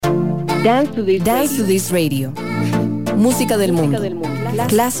Dance to this radio. Música del mundo.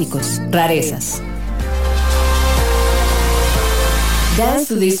 Clásicos, rarezas.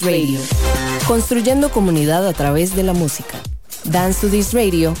 Dance to this radio. Construyendo comunidad a través de la música. Dance to this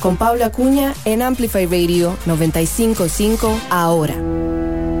radio con Paula Acuña en Amplify Radio 95.5 ahora.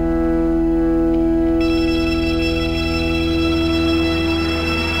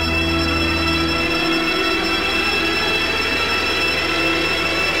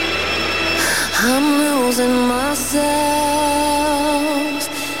 I'm losing myself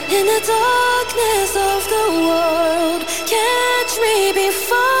in the darkness of the world. Catch me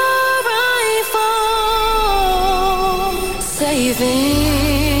before I fall.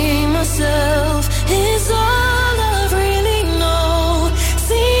 Saving myself is all I really know.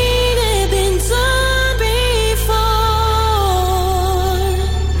 Seen it, been done before.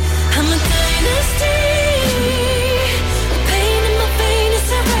 I'm a dynasty. The pain in my vein is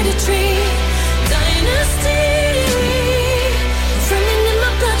hereditary.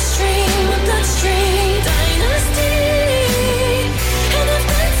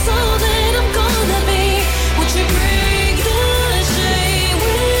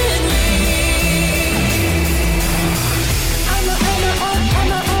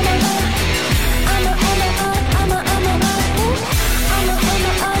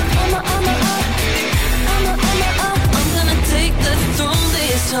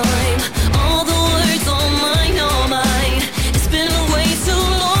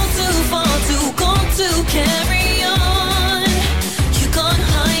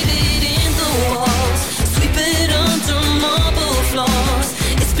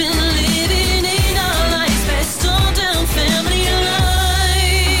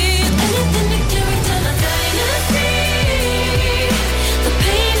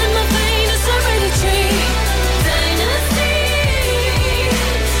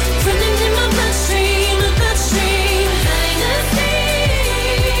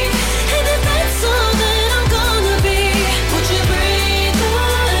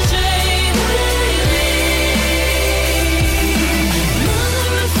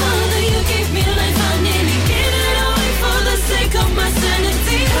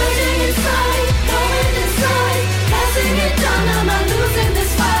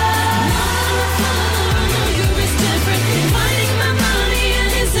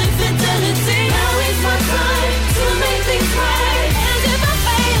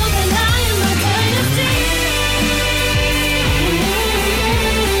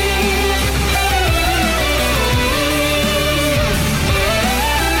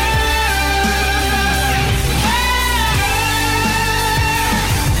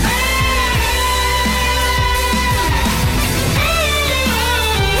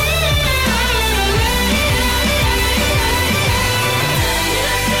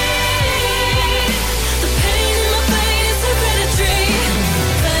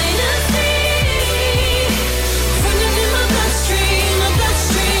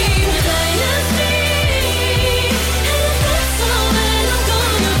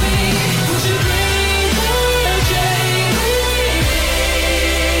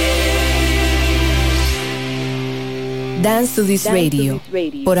 Dance to this radio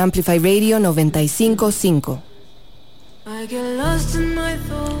por Amplify Radio 95.5.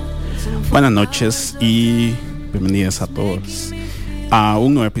 Buenas noches y bienvenidos a todos a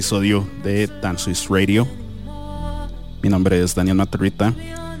un nuevo episodio de Dance to this Radio. Mi nombre es Daniel Matarrita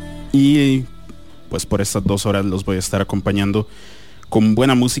y pues por estas 2 horas los voy a estar acompañando con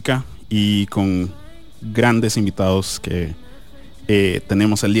buena música y con grandes invitados que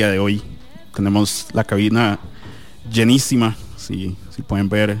tenemos el día de hoy. Tenemos la cabina llenísima, si pueden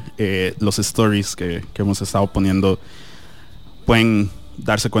ver los stories que hemos estado poniendo, pueden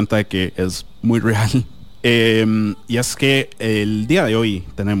darse cuenta de que es muy real. Y es que el día de hoy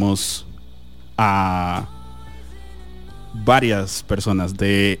tenemos a varias personas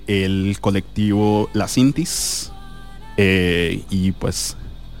del colectivo Las Intis, y pues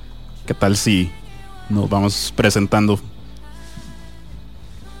qué tal si nos vamos presentando.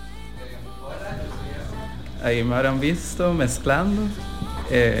 Ahí me habrán visto mezclando,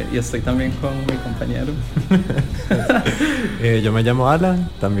 y estoy también con mi compañero. Yo me llamo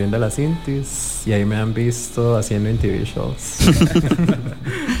Alan, también de las Intis, y ahí me han visto haciendo en TV shows.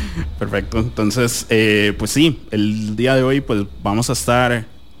 Perfecto, entonces pues sí, el día de hoy pues vamos a estar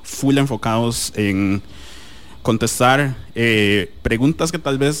full enfocados en contestar preguntas que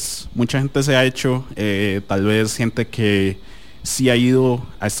tal vez mucha gente se ha hecho, tal vez gente que sí ha ido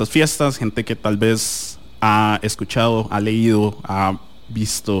a estas fiestas, gente que tal vez ha escuchado, ha leído, ha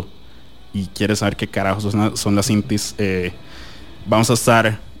visto y quiere saber qué carajos son las Intis. Vamos a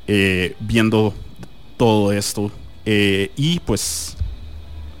estar viendo todo esto. Y pues,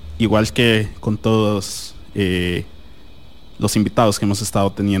 igual que con todos los invitados que hemos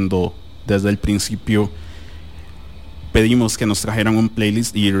estado teniendo desde el principio, pedimos que nos trajeran un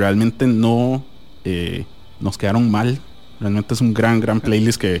playlist y realmente no nos quedaron mal. Realmente es un gran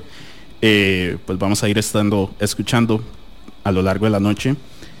playlist que pues vamos a ir escuchando a lo largo de la noche.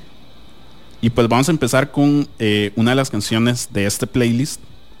 Y pues vamos a empezar con una de las canciones de este playlist,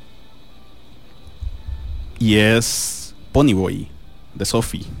 y es Pony Boy de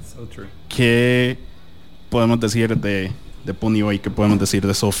Sophie. So true. ¿Qué podemos decir de Pony Boy? ¿Qué podemos decir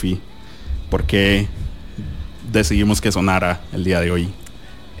de Sophie? ¿Por qué decidimos que sonara el día de hoy?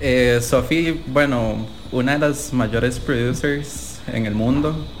 Sophie, bueno, una de las mayores producers en el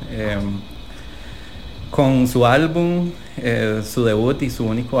mundo, con su álbum, su debut y su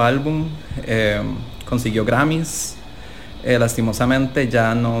único álbum, consiguió Grammys. Lastimosamente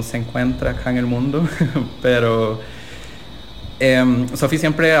ya no se encuentra acá en el mundo, pero Sophie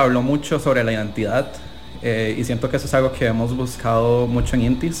siempre habló mucho sobre la identidad, y siento que eso es algo que hemos buscado mucho en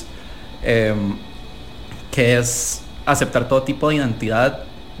Intis, que es aceptar todo tipo de identidad,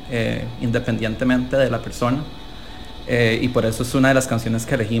 independientemente de la persona, y por eso es una de las canciones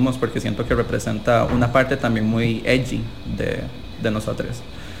que elegimos, porque siento que representa una parte también muy edgy de nosotros.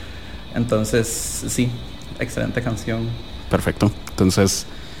 Entonces sí, excelente canción. Perfecto, entonces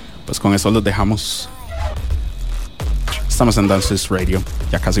pues con eso los dejamos. Estamos en Dance This Radio,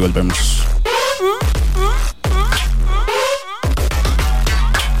 ya casi volvemos.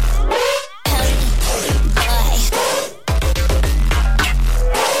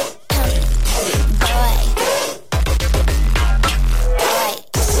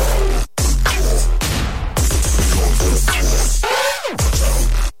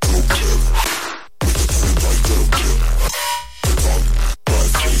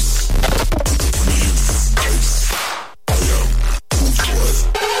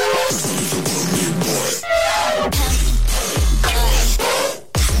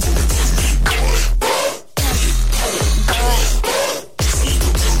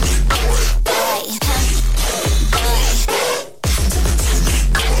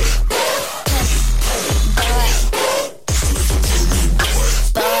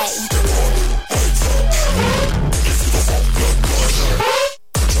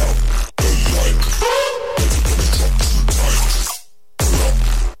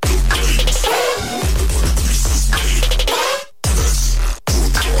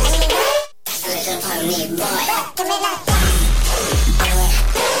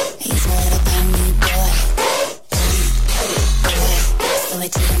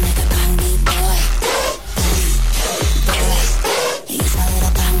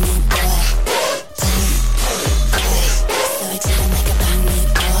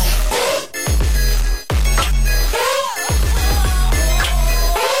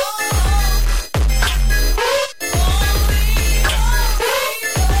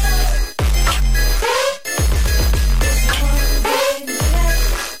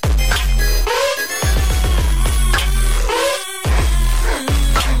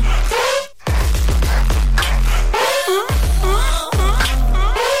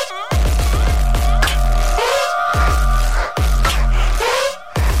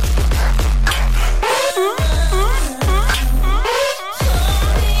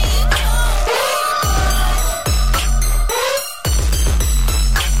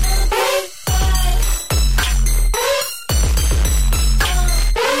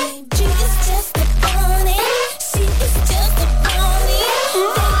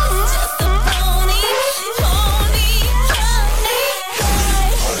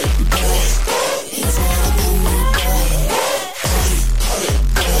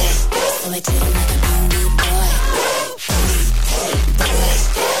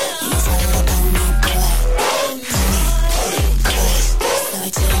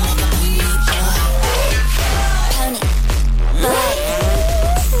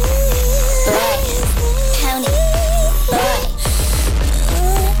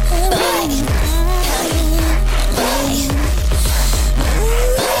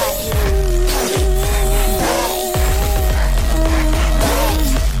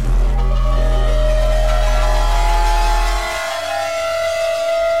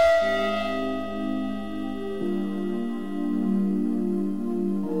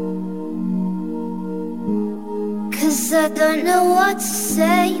 I don't know what to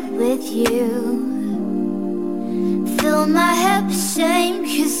say with you. Fill my head with shame,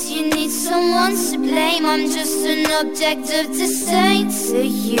 cause you need someone to blame. I'm just an object of disdain to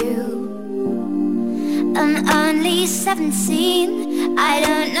you. I'm only 17. I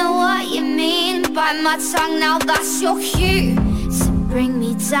don't know what you mean by my tongue. Now that's your cue to bring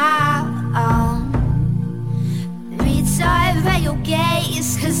me down. Redirect your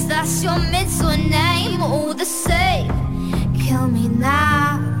gaze, cause that's your middle name. All the same, kill me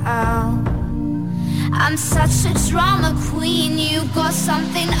now. I'm such a drama queen. You got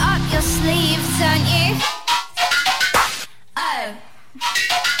something up your sleeve, don't you? Oh.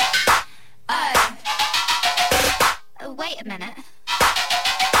 Oh, wait a minute.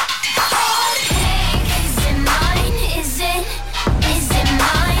 Heartache, is it mine? Is it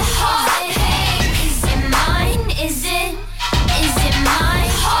mine? Heartache, is it mine? Is it mine?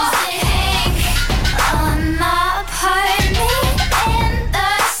 Heartache, my apartment in the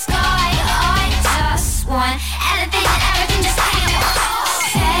sky. I just want anything and everything, just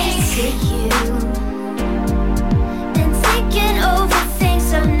say to you. Been thinking over things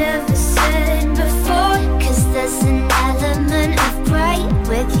I've never said before, cause there's an element of bright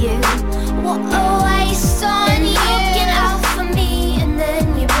with you. What a waste on you. Looking out for me and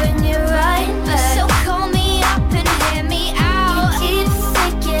then you bring it right back. So call me up and hear me out. Keep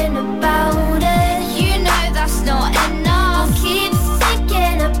thinking about it. You know that's not enough. Keep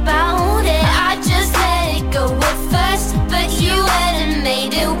thinking about it. I just let it go at first, but you went and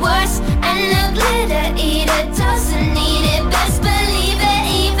made it worse. And the glitter eater doesn't need it. Best believe it,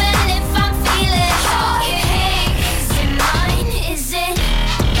 even if I'm feeling heartache. Is it mine? Is it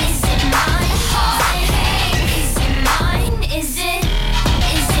mine? Heartache. Is it mine? Is it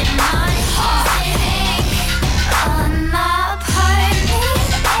mine? Heartache. My apartment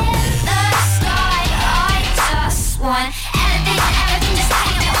in the sky. I just want anything and everything, just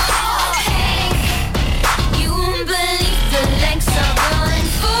heartache. You won't believe the lengths I've gone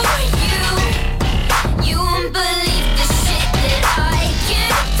for you. You won't believe the shit that I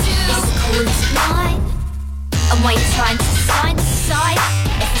can do. Is it cool? Is it mine? And why you trying to decide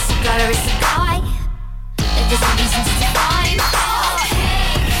if it's a girl or it's a guy? If there's no reason to define.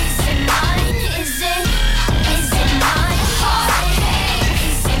 Heartache, is it mine? Is it mine? Heartache,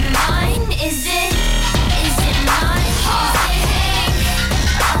 is it mine? Is it mine? Heartache,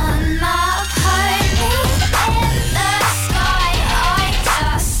 my apartment in the sky. I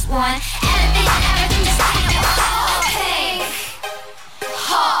just want anything and everything, just heartache.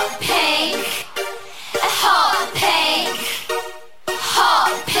 Heartache. Heartache,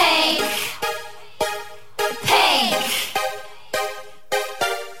 heartache, pain,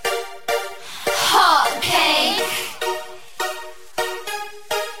 heartache,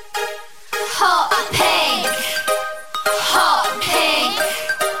 heartache, heartache.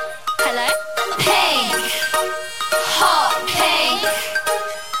 Hello? Pain, heartache.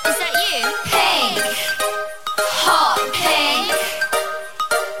 Is that you? Pain, heartache,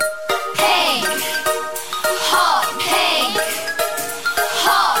 pain. Heartache,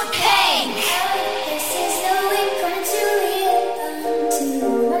 heartache. This is the way come to real to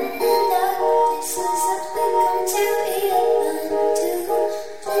one another. This is the way come to real to one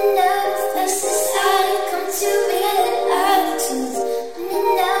another. This is how you come to real one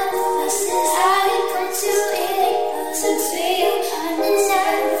another. This is how you come to real one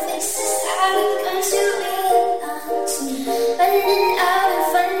another. This is how you come to real one another. Funding out,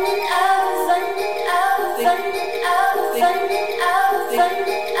 funding out, funding out, funding out, funding out,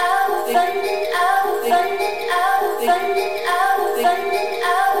 funding out, funding out, funding out, funding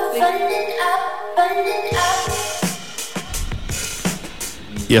out, funding out, funding out.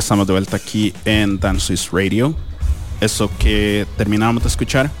 Y estamos de vuelta aquí en Dance Swiss Radio. Eso que terminamos de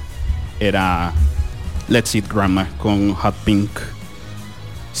escuchar era Let's Eat Grandma con Hot Pink.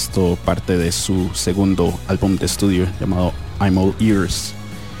 Esto parte de su segundo álbum de estudio llamado I'm All Ears.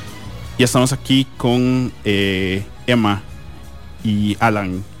 Y estamos aquí con Emma y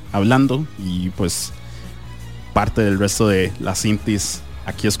Alan hablando, y pues parte del resto de las Intis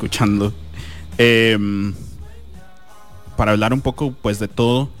aquí escuchando, para hablar un poco pues de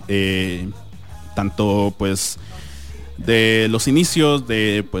todo, tanto pues de los inicios,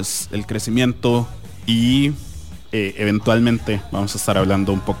 de pues el crecimiento, y eventualmente vamos a estar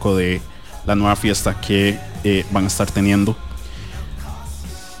hablando un poco de la nueva fiesta que van a estar teniendo.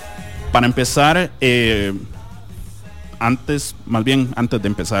 Para empezar, antes de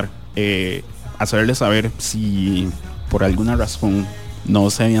empezar, hacerles saber si por alguna razón no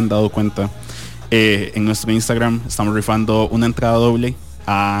se habían dado cuenta, en nuestro Instagram estamos rifando una entrada doble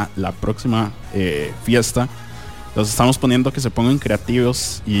a la próxima fiesta. Los estamos poniendo que se pongan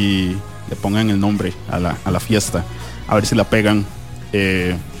creativos y le pongan el nombre a la fiesta, a ver si la pegan.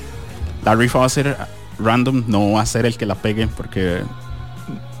 La rifa va a ser random, no va a ser el que la pegue, porque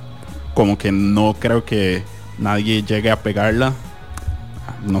como que no creo que nadie llegue a pegarla.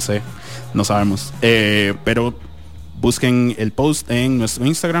 No sé, no sabemos. Pero busquen el post en nuestro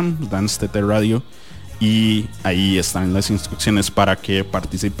Instagram, DTTR Radio, y ahí están las instrucciones para que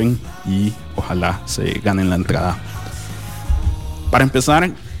participen y ojalá se ganen la entrada. Para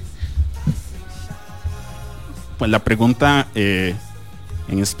empezar, pues la pregunta en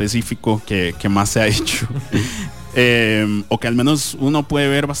específico que más se ha hecho, o que al menos uno puede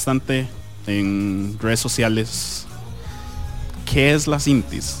ver bastante en redes sociales, ¿qué es las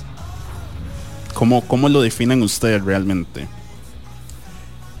Intis? ¿Cómo lo definen ustedes realmente?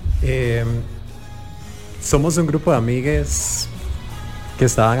 Somos un grupo de amigues que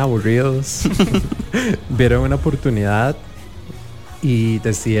estaban aburridos, vieron una oportunidad y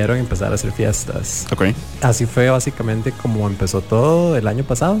decidieron empezar a hacer fiestas. Okay. Así fue básicamente como empezó todo el año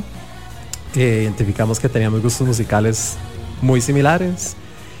pasado. Identificamos que teníamos gustos musicales muy similares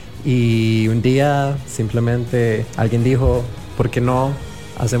y un día simplemente alguien dijo, ¿por qué no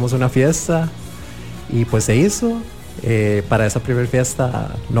hacemos una fiesta? Y pues se hizo. Para esa primera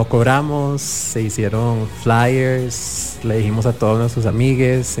fiesta no cobramos, se hicieron flyers, le dijimos a todos nuestros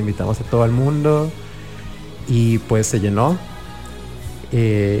amigues, invitamos a todo el mundo y pues se llenó.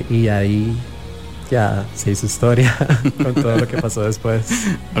 Y ahí ya se hizo historia con todo lo que pasó después.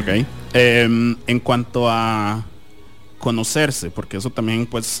 Ok. En cuanto a conocerse, porque eso también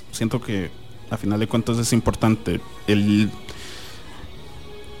pues siento que a final de cuentas es importante. El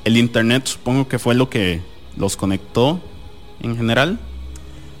internet supongo que fue lo que los conectó en general.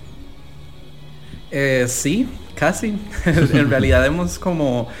 Sí, casi. En realidad hemos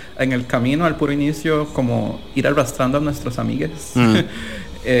como en el camino al puro inicio como ir arrastrando a nuestros amigues.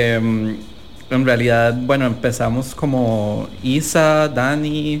 En realidad, bueno, empezamos como Isa,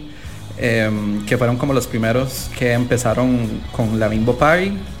 Dani, que fueron como los primeros que empezaron con la Bimbo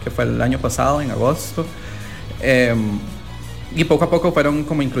Party, que fue el año pasado, en agosto. Y poco a poco fueron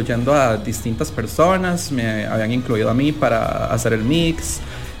como incluyendo a distintas personas. Me habían incluido a mí para hacer el mix.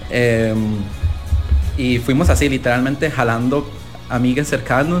 Y fuimos así literalmente jalando amigues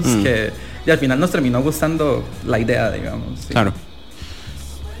cercanos que y al final nos terminó gustando la idea, digamos. ¿Sí? Claro.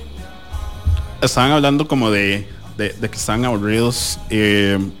 Estaban hablando como de que estaban aburridos.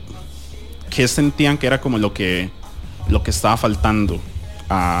 ¿Qué sentían que era como lo que estaba faltando?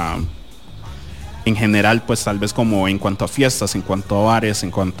 En general, pues tal vez como en cuanto a fiestas, en cuanto a bares, en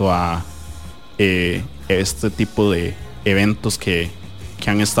cuanto a este tipo de eventos que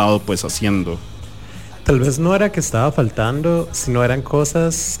han estado pues haciendo. Tal vez no era que estaba faltando, sino eran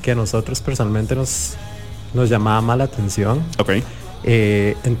cosas que a nosotros personalmente nos llamaba más la atención. Ok.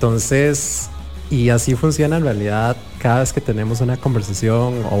 Entonces, y así funciona en realidad cada vez que tenemos una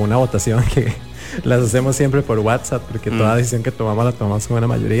conversación o una votación, que las hacemos siempre por WhatsApp, porque toda decisión que tomamos la tomamos con una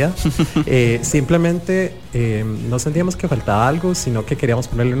mayoría. Simplemente no sentíamos que faltaba algo, sino que queríamos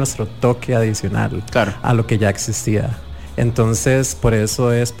ponerle nuestro toque adicional, claro, a lo que ya existía. Entonces, por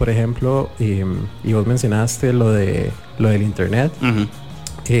eso es, por ejemplo, y vos mencionaste lo del internet.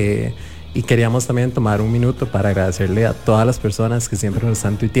 Y queríamos también tomar un minuto para agradecerle a todas las personas que siempre nos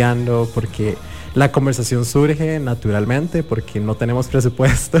están tuiteando, porque la conversación surge naturalmente, porque no tenemos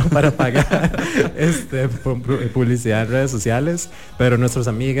presupuesto para pagar publicidad en redes sociales, pero nuestros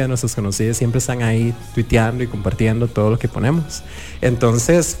amigas, nuestros conocidos siempre están ahí tuiteando y compartiendo todo lo que ponemos.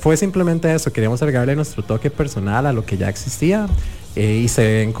 Entonces fue simplemente eso, queríamos agregarle nuestro toque personal a lo que ya existía, y se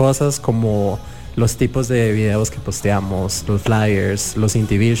ven cosas como los tipos de videos que posteamos, los flyers, los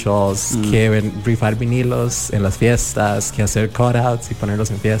individuals, que rifar vinilos en las fiestas, que hacer cutouts y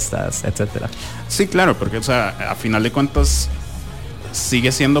ponerlos en fiestas, etcétera. Sí, claro, porque o sea, a final de cuentas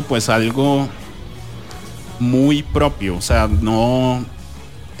sigue siendo pues algo muy propio, o sea, no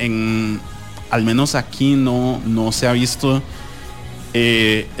al menos aquí no se ha visto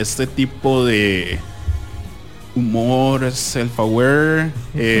este tipo de humor self-aware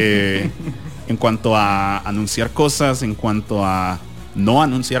en cuanto a anunciar cosas, en cuanto a no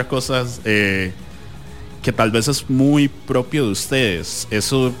anunciar cosas, que tal vez es muy propio de ustedes.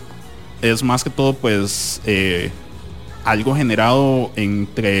 Eso es más que todo pues algo generado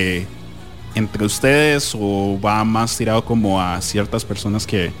entre ustedes, o va más tirado como a ciertas personas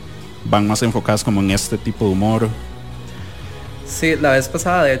que van más enfocadas como en este tipo de humor. Sí, la vez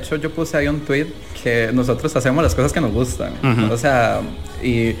pasada de hecho yo puse ahí un tweet que nosotros hacemos las cosas que nos gustan. O sea,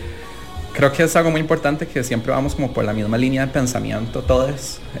 y creo que es algo muy importante, que siempre vamos como por la misma línea de pensamiento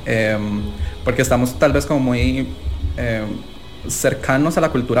todos, porque estamos tal vez como muy cercanos a la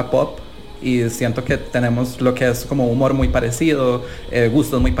cultura pop, y siento que tenemos lo que es como humor muy parecido,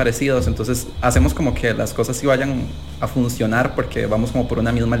 gustos muy parecidos, entonces hacemos como que las cosas sí vayan a funcionar porque vamos como por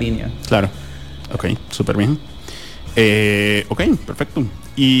una misma línea. Claro. Ok, súper bien. Ok, perfecto.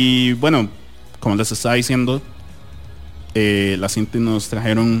 Y bueno, como les estaba diciendo, las Intis nos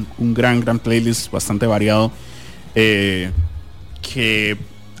trajeron un gran playlist bastante variado, que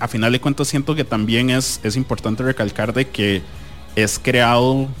a final de cuentas siento que también es importante recalcar de que es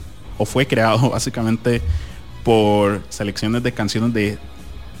creado o fue creado básicamente por selecciones de canciones de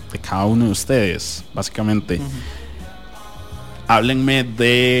cada uno de ustedes, básicamente. Háblenme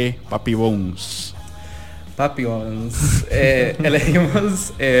de Papi Bones. Papi Bones.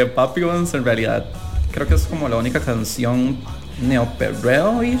 Elegimos Papi Bones, en realidad creo que es como la única canción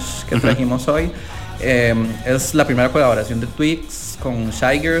neoperreo-ish que trajimos hoy. Es la primera colaboración de Twix con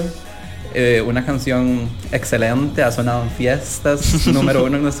Shy Girl. Una canción excelente, ha sonado en fiestas, número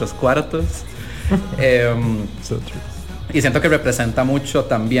 1 en nuestros cuartos. So true. Y siento que representa mucho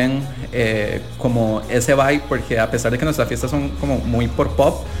también como ese vibe, porque a pesar de que nuestras fiestas son como muy por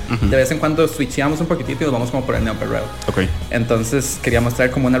pop, de vez en cuando switcheamos un poquitito y nos vamos como por el neoperreo. Okay. Entonces quería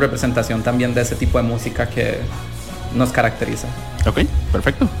mostrar como una representación también de ese tipo de música que nos caracteriza. Ok,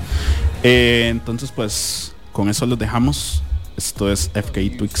 perfecto. Entonces pues con eso los dejamos. Esto es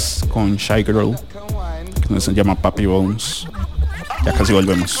FK Twix con Shy Girl, que se llama Papi Bones. Ya casi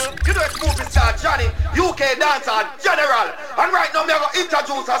volvemos. You know it's movie star Johnny, UK dancer general. And right now me are going to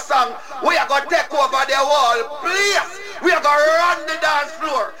introduce a song. We are going to take over the whole place. We are going to run the dance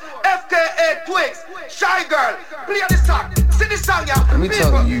floor. FKA Twix, Shy Girl, play this song. See this song, yeah. Let me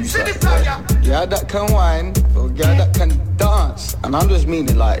tell you see this something, song, right? yeah. Yeah, that can whine, or girl that can dance. And I'm just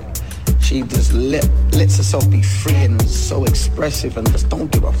meaning like, she just lets herself be free and so expressive and just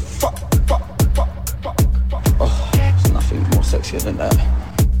don't give a fuck. Oh, there's nothing more sexier than that.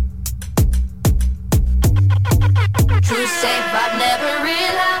 True safe, I've never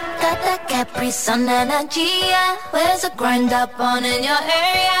realized that that Capri Sun energy, yeah. Where's the grind up on in your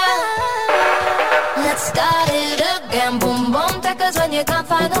area? Let's start it again, boom boom. Take us when you can't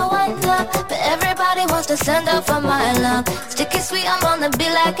find the one love, but everybody wants to send out for my love. Sticky sweet, I'm gonna be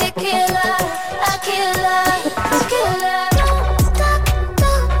like a killer, a killer, a killer. Don't stop,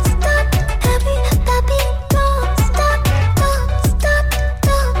 happy, happy. Don't stop,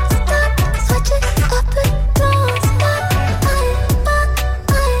 switch it up and don't stop. I'm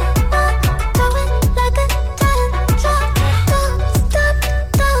back, throwing like a tantrum. Don't stop,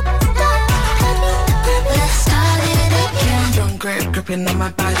 happy, happy. Let's start it again. Strong grip gripping on my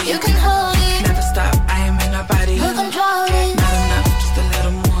body. You can hold it, Never stop, I am in a body. you control it. Not enough, just a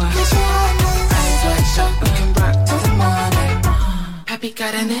little more. Cause you're honest, Eyes wide shut, we can rock till the morning. Happy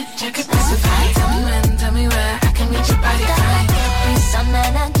got an itch, I could specify. Tell me when, tell me where, I can reach your body fine. Capri Sun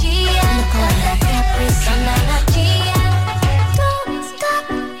energy, yeah. Capri Sun energy, yeah. Don't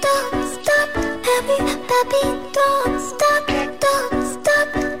stop, happy, happy. Don't stop,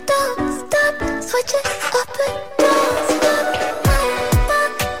 switch it up and don't stop.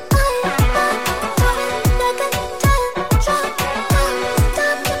 I'm back, throwing like a tantrum. Don't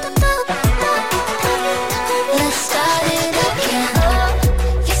stop, let's start it again.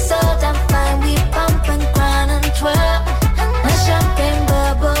 You're so damn fine, we bump and grind and twirl. My champagne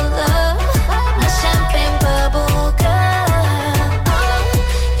bubble up, my champagne bubble girl.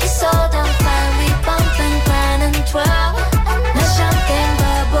 You're so damn fine, we bump and grind and twirl. My champagne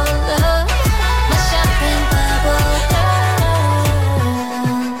bubble up, my champagne bubble girl.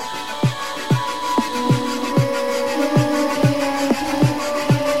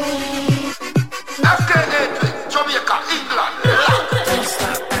 FKA Twix, Jamaica, England. Don't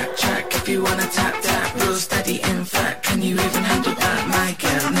stop, backtrack if you wanna tap that. Real steady, in fact, can you even handle that? My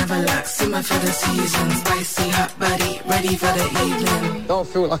girl never lacks, simmer for the season. Spicy, hot body, ready for the evening. Don't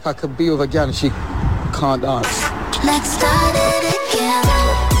feel like I could be with a girl and she can't dance. Let's start it again.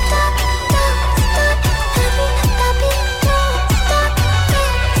 Stop, happy, happy. Don't stop,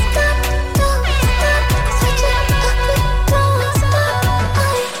 switch it up and don't stop.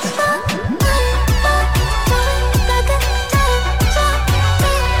 I'm back, throwing like a tantrum.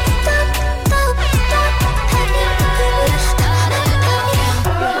 Don't stop, happy, let's start it again.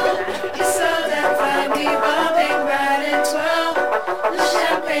 You're so damn fine, we bumping right in 12. The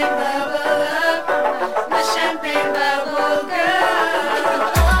champagne bubble up, my champagne bubble girl.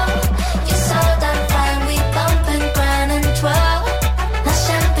 You're so damn fine, we bump and grind and twirl. My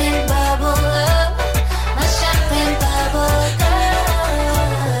champagne bubble up, my champagne bubble girl.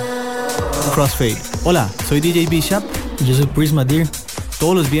 Crossfade. Hola, soy DJ Bishop. Yo soy Prisma Deer.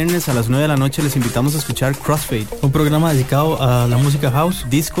 Todos los viernes a las 9 de la noche les invitamos a escuchar Crossfade, un programa dedicado a la música house,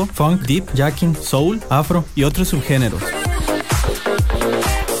 disco, funk, deep, jacking, soul, afro y otros subgéneros.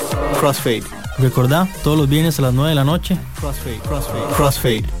 Crossfade. Recordá, todos los viernes a las 9 de la noche.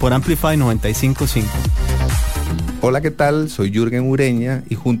 Crossfade por Amplify 95.5. Hola, ¿qué tal? Soy Jürgen Ureña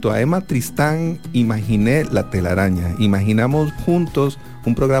y junto a Emma Tristán imaginé La Telaraña. Imaginamos juntos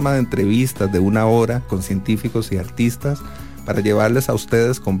un programa de entrevistas de 1 hora con científicos y artistas para llevarles a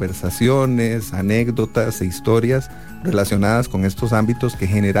ustedes conversaciones, anécdotas e historias relacionadas con estos ámbitos que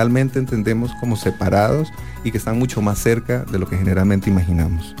generalmente entendemos como separados y que están mucho más cerca de lo que generalmente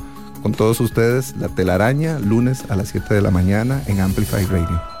imaginamos. Con todos ustedes, La Telaraña, lunes a las 7 de la mañana en Amplify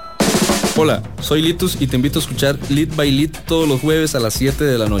Radio. Hola, soy Litus y te invito a escuchar Lit by Lit todos los jueves a las 7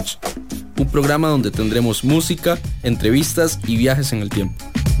 de la noche. Un programa donde tendremos música, entrevistas y viajes en el tiempo.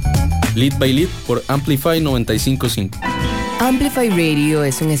 Lit by Lit por Amplify 95.5. Amplify Radio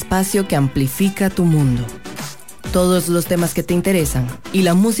es un espacio que amplifica tu mundo. Todos los temas que te interesan y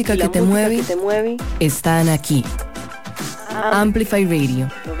la música que te mueve están aquí. Amplify Radio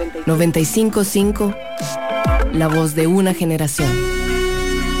 95.5, la voz de una generación.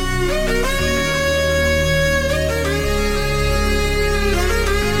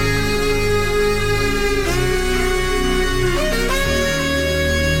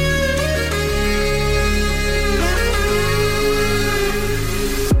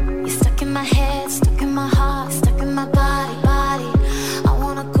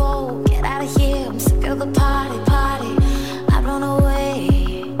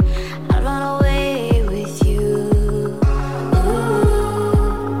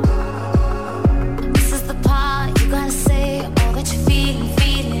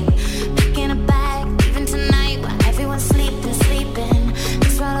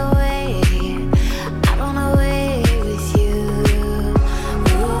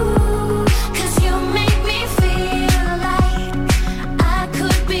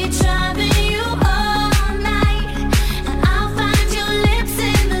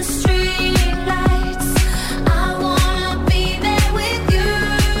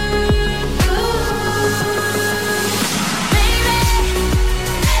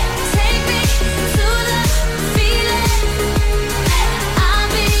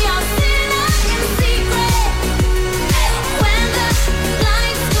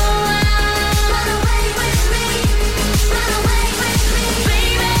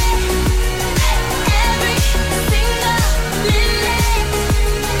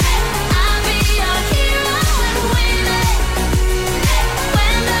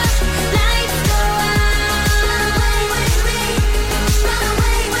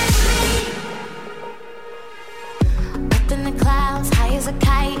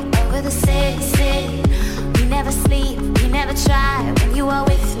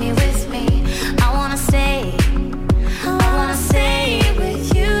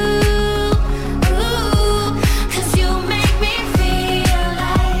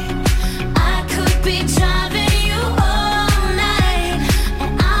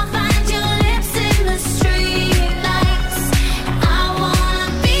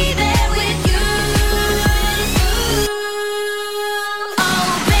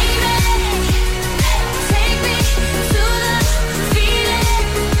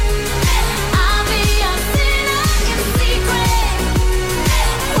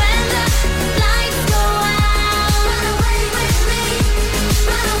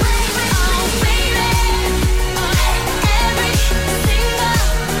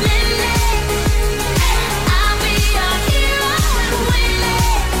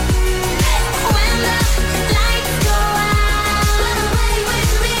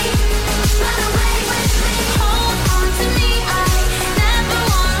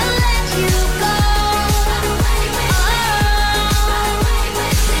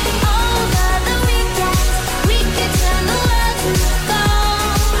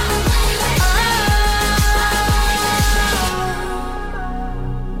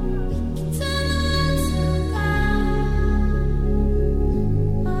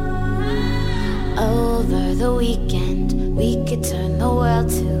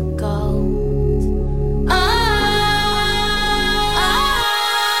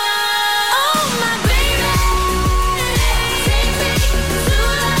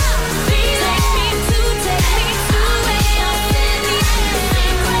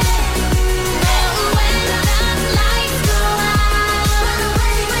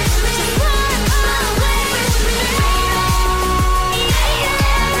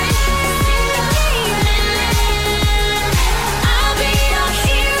 I'll be your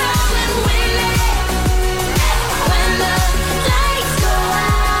hero and win.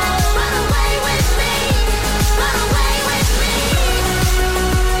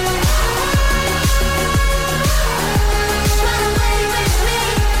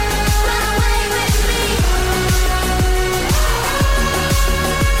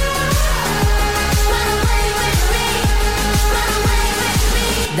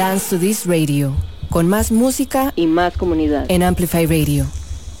 Dance to This Radio, con más música y más comunidad en Amplify Radio.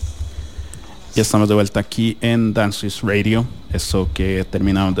 Ya estamos de vuelta aquí en Dance to This Radio. Eso que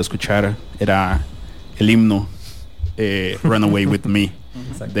terminamos de escuchar era el himno Runaway With Me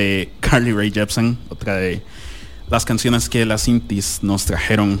de Carly Rae Jepsen, otra de las canciones que las Intis nos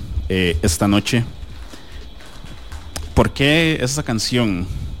trajeron esta noche. ¿Por qué esta canción?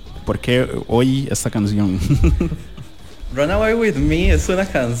 ¿Por qué hoy esta canción? Runaway With Me es una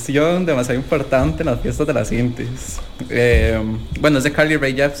canción demasiado importante en las fiestas de las Intis. Bueno, es de Carly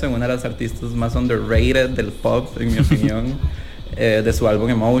Rae Jepsen, una de las artistas más underrated del pop, en mi opinión, de su álbum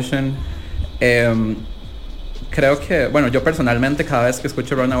Emotion. Creo que, bueno, yo personalmente cada vez que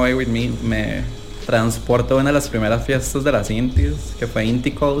escucho Runaway With Me me transporto a una de las primeras fiestas de las Intis, que fue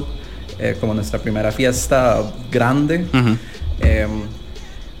Inticode, como nuestra primera fiesta grande.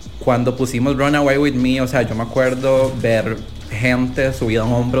 Cuando pusimos Runaway With Me, o sea, yo me acuerdo ver gente subida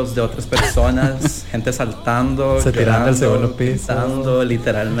en hombros de otras personas, gente saltando, se tirando al segundo piso, gritando,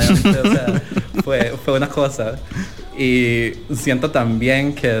 literalmente, o sea, fue una cosa. Y siento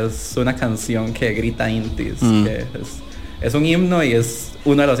también que es una canción que grita Intis, que es un himno y es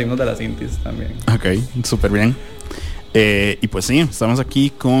uno de los himnos de las Intis también. Ok, súper bien. Y pues sí, estamos aquí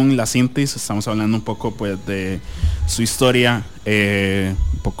con las Intis, estamos hablando un poco pues de su historia, un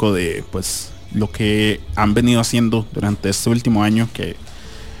poco de pues lo que han venido haciendo durante este último año, que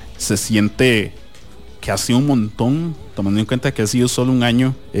se siente que ha sido un montón, tomando en cuenta que ha sido solo un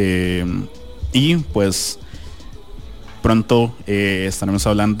año, y pues pronto estaremos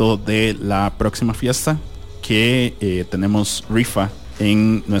hablando de la próxima fiesta, que tenemos rifa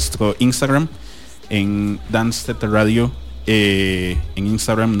en nuestro Instagram, en DTTR Radio. En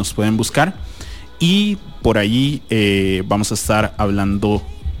Instagram nos pueden buscar y por allí vamos a estar hablando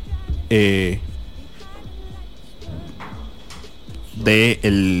de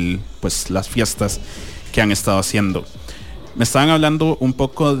pues las fiestas que han estado haciendo. Me estaban hablando un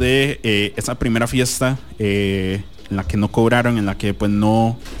poco de esa primera fiesta en la que no cobraron, en la que pues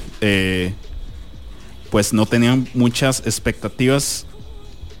no tenían muchas expectativas.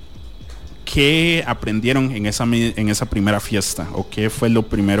 ¿Qué aprendieron en esa primera fiesta? ¿O qué fue lo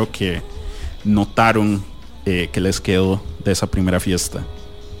primero que notaron que les quedó de esa primera fiesta?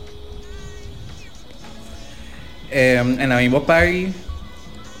 En la Bimbo Party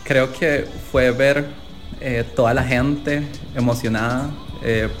creo que fue ver toda la gente emocionada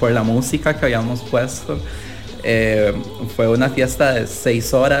por la música que habíamos puesto. Fue una fiesta de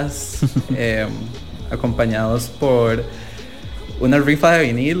 6 horas acompañados por una rifa de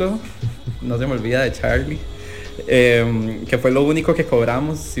vinilo, no se me olvida, de Charlie, que fue lo único que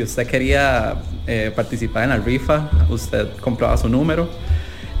cobramos. Si usted quería participar en la rifa, usted compraba su número.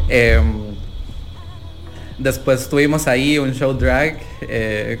 Después tuvimos ahí un show drag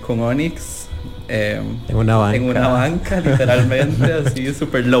con Onyx, en una banca literalmente, así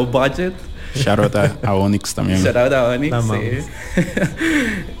super low budget. Shout out a Onyx también. Shout out a Onyx, sí.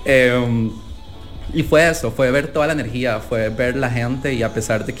 Y fue eso, fue ver toda la energía, fue ver la gente. Y a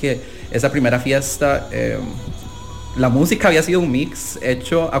pesar de que esa primera fiesta, la música había sido un mix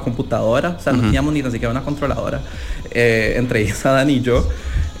hecho a computadora, o sea, no teníamos ni siquiera una controladora, entre ellas Adán y yo.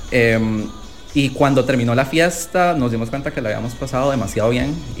 Y cuando terminó la fiesta nos dimos cuenta que la habíamos pasado demasiado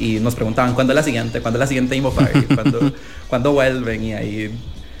bien y nos preguntaban ¿cuándo es la siguiente? ¿Cuándo es la siguiente Imo Party? ¿Cuándo vuelven? Y ahí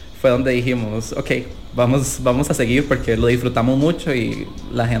fue donde dijimos, ok, vamos a seguir porque lo disfrutamos mucho y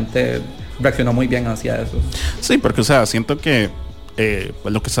la gente reaccionó muy bien hacia eso. Sí, porque o sea, siento que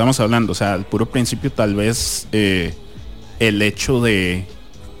pues lo que estábamos hablando, o sea, al puro principio tal vez el hecho de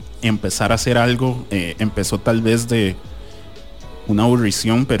empezar a hacer algo empezó tal vez de una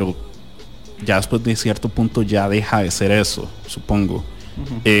aburrición, pero ya después de cierto punto ya deja de ser eso, supongo.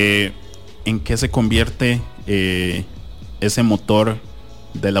 ¿En qué se convierte ese motor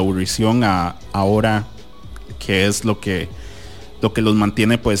de la aburrición a ahora, que es lo que los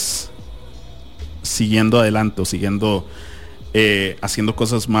mantiene pues siguiendo adelante o siguiendo haciendo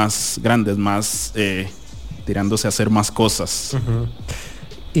cosas más grandes, más tirándose a hacer más cosas?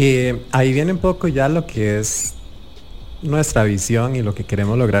 Y ahí viene un poco ya lo que es nuestra visión y lo que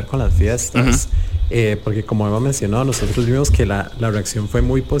queremos lograr con las fiestas, porque como hemos mencionado, nosotros vimos que la reacción fue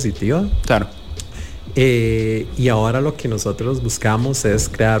muy positiva. Claro. Y ahora lo que nosotros buscamos es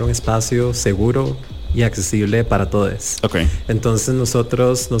crear un espacio seguro y accesible para todos. Okay. Entonces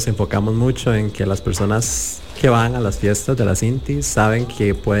nosotros nos enfocamos mucho en que las personas que van a las fiestas de las Intis saben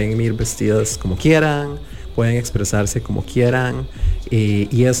que pueden ir vestidas como quieran, pueden expresarse como quieran,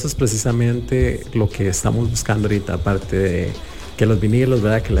 y eso es precisamente lo que estamos buscando ahorita, aparte de que los vinilos,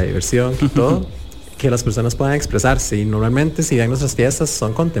 ¿verdad? Que la diversión, que todo, que las personas puedan expresarse. Y normalmente, si bien nuestras fiestas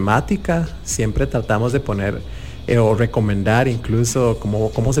son con temática, siempre tratamos de poner o recomendar incluso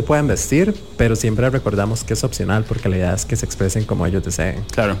cómo se pueden vestir, pero siempre recordamos que es opcional porque la idea es que se expresen como ellos deseen.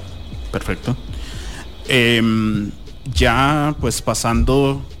 Claro, perfecto. Ya pues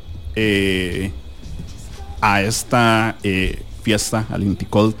pasando a esta fiesta, al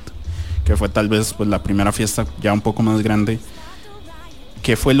Inticult, que fue tal vez pues la primera fiesta ya un poco más grande,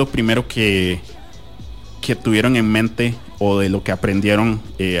 ¿qué fue lo primero que tuvieron en mente o de lo que aprendieron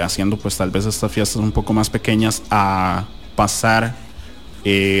haciendo pues tal vez estas fiestas un poco más pequeñas a pasar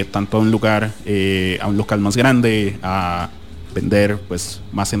tanto a un local más grande, a vender pues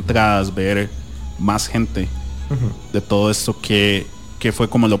más entradas, ver más gente? De todo esto, que fue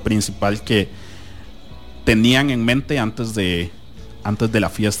como lo principal que tenían en mente antes de la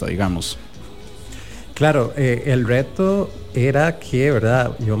fiesta, digamos? Claro, el reto era que,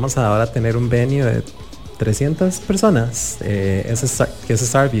 ¿verdad? Íbamos a ahora tener un venue de 300 personas, que es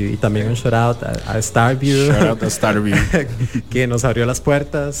Starview, y también un shout out a Starview, que nos abrió las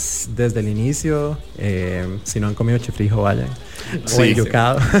puertas desde el inicio. Si no han comido chifrijo, vayan. O el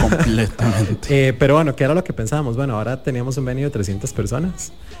yucado. Completamente. Pero bueno, ¿qué era lo que pensábamos? Bueno, ahora teníamos un venue de 300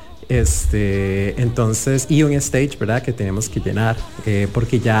 personas. Entonces, y un stage, ¿verdad? Que teníamos que llenar,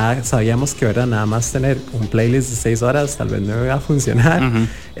 porque ya sabíamos que, ¿verdad? Nada más tener un playlist de 6 horas tal vez no iba a funcionar.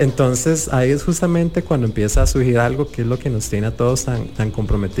 Entonces ahí es justamente cuando empieza a surgir algo que es lo que nos tiene a todos tan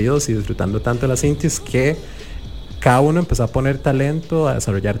comprometidos y disfrutando tanto de las Intis, que cada uno empezó a poner talento, a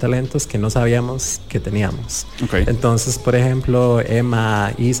desarrollar talentos que no sabíamos que teníamos. Entonces, por ejemplo,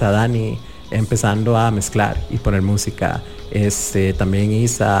 Emma, Isa, Dani empezando a mezclar y poner música, también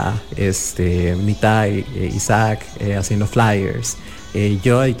Isa, Nitai, Isaac haciendo flyers,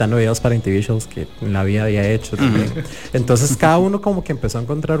 yo editando videos para Individuals que en la vida había hecho también. Entonces cada uno como que empezó a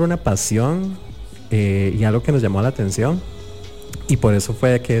encontrar una pasión y algo que nos llamó la atención, y por eso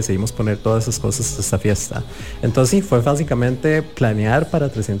fue que decidimos poner todas esas cosas a esta fiesta. Entonces sí, fue básicamente planear para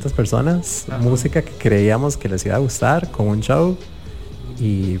 300 personas, música que creíamos que les iba a gustar, con un show,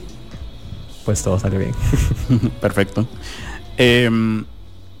 y pues todo salió bien. Perfecto.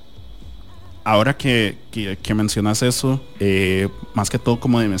 Ahora que mencionas eso, más que todo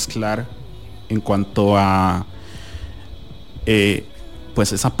como de mezclar en cuanto a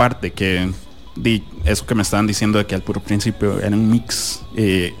pues esa parte eso que me estaban diciendo de que al puro principio era un mix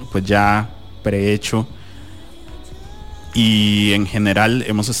pues ya prehecho, y en general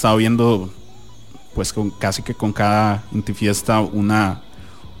hemos estado viendo pues casi que con cada Intifiesta una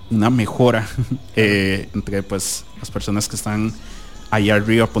mejora entre pues las personas que están ahí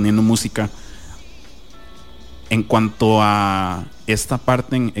arriba poniendo música. En cuanto a esta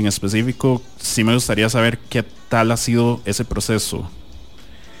parte en específico, sí me gustaría saber qué tal ha sido ese proceso.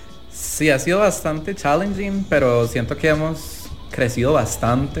 Sí, ha sido bastante challenging, pero siento que hemos crecido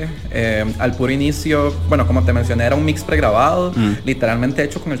bastante. Al puro inicio, bueno, como te mencioné, era un mix pregrabado, literalmente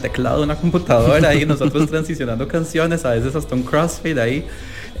hecho con el teclado de una computadora y nosotros transicionando canciones, a veces hasta un crossfade ahí.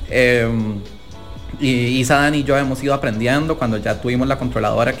 Y Isa, Dani y yo hemos ido aprendiendo cuando ya tuvimos la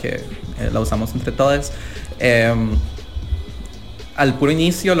controladora, que la usamos entre todos. Al puro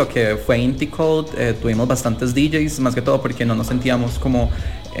inicio, lo que fue Inticode, tuvimos bastantes DJs, más que todo porque no nos sentíamos como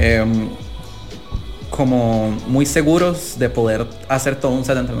muy seguros de poder hacer todo un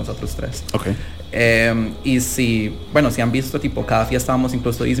set entre nosotros tres. Y si han visto, tipo, cada fiesta vamos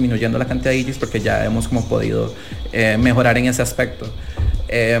incluso disminuyendo la cantidad de DJs porque ya hemos como podido mejorar en ese aspecto.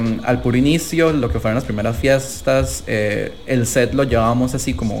 Al puro inicio, lo que fueron las primeras fiestas, el set lo llevábamos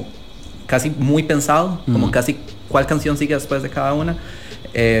así como casi muy pensado, como casi cuál canción sigue después de cada una,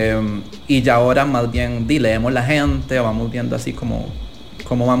 y ya ahora más bien leemos la gente, vamos viendo así como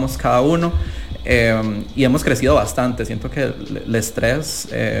vamos cada uno, y hemos crecido bastante. Siento que el estrés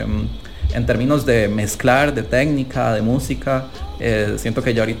en términos de mezclar, de técnica, de música, siento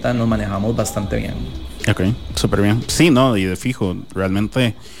que ya ahorita nos manejamos bastante bien. Ok, súper bien. Sí, no, y de fijo,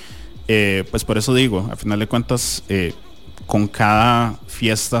 realmente, pues por eso digo, a final de cuentas, con cada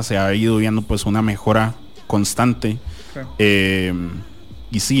fiesta se ha ido viendo pues una mejora constante.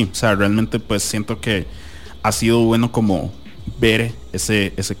 Y sí, o sea, realmente pues siento que ha sido bueno como ver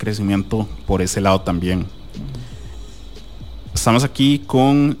ese crecimiento por ese lado también. Estamos aquí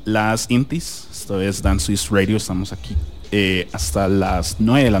con las Intis, esto es Dance Swiss Radio, estamos aquí hasta las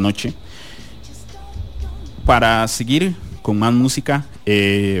 9 de la noche. Para seguir con más música,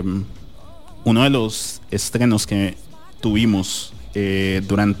 uno de los estrenos que tuvimos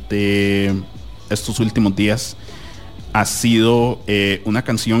durante estos últimos días ha sido una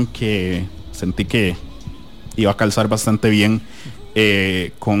canción que sentí que iba a calzar bastante bien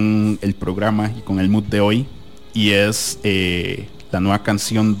con el programa y con el mood de hoy, y es la nueva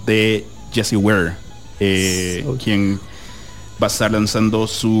canción de Jessie Ware, quien va a estar lanzando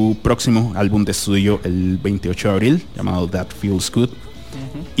su próximo álbum de estudio el 28 de abril, llamado That Feels Good.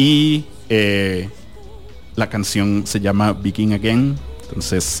 Y la canción se llama Begin Again.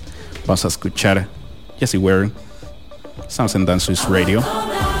 Entonces vamos a escuchar Jessie Ware. Estamos en Dance Swiss Radio.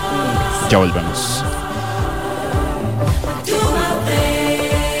 Ya volvemos.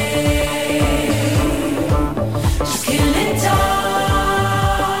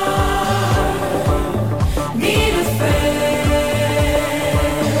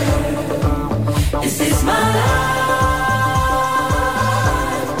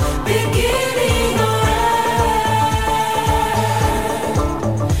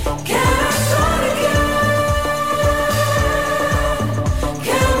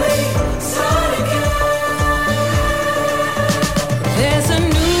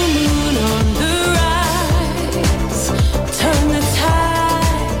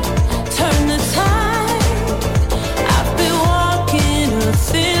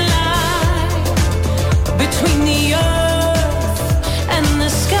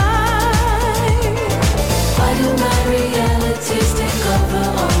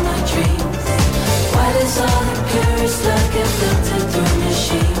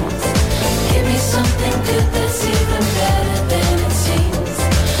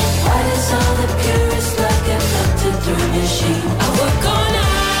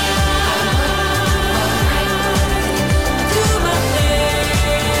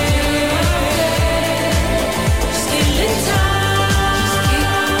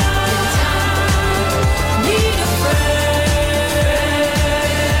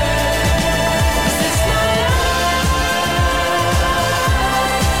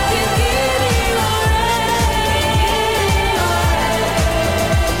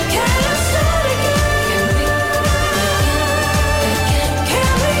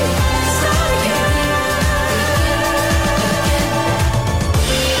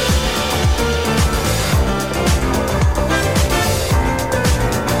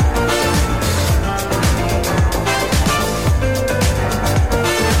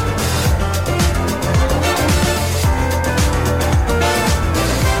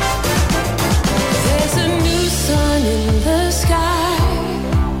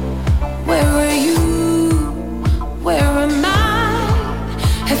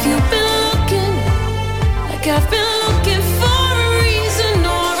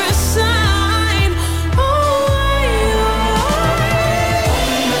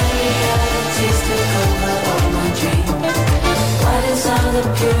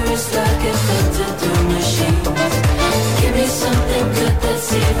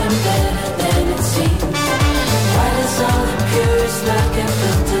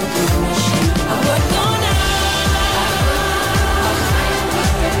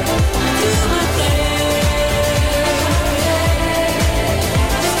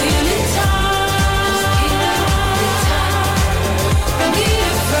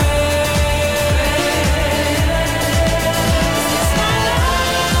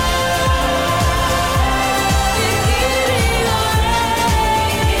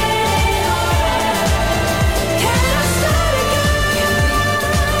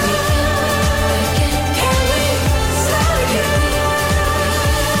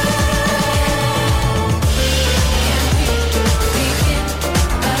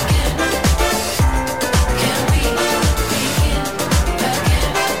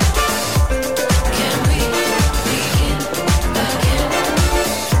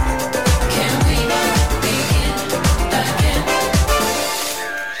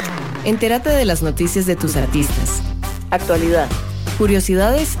 Entérate de las noticias de tus artistas, actualidad,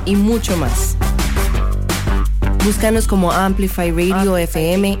 curiosidades y mucho más. Búscanos como Amplify Radio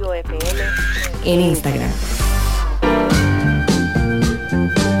FM en Instagram.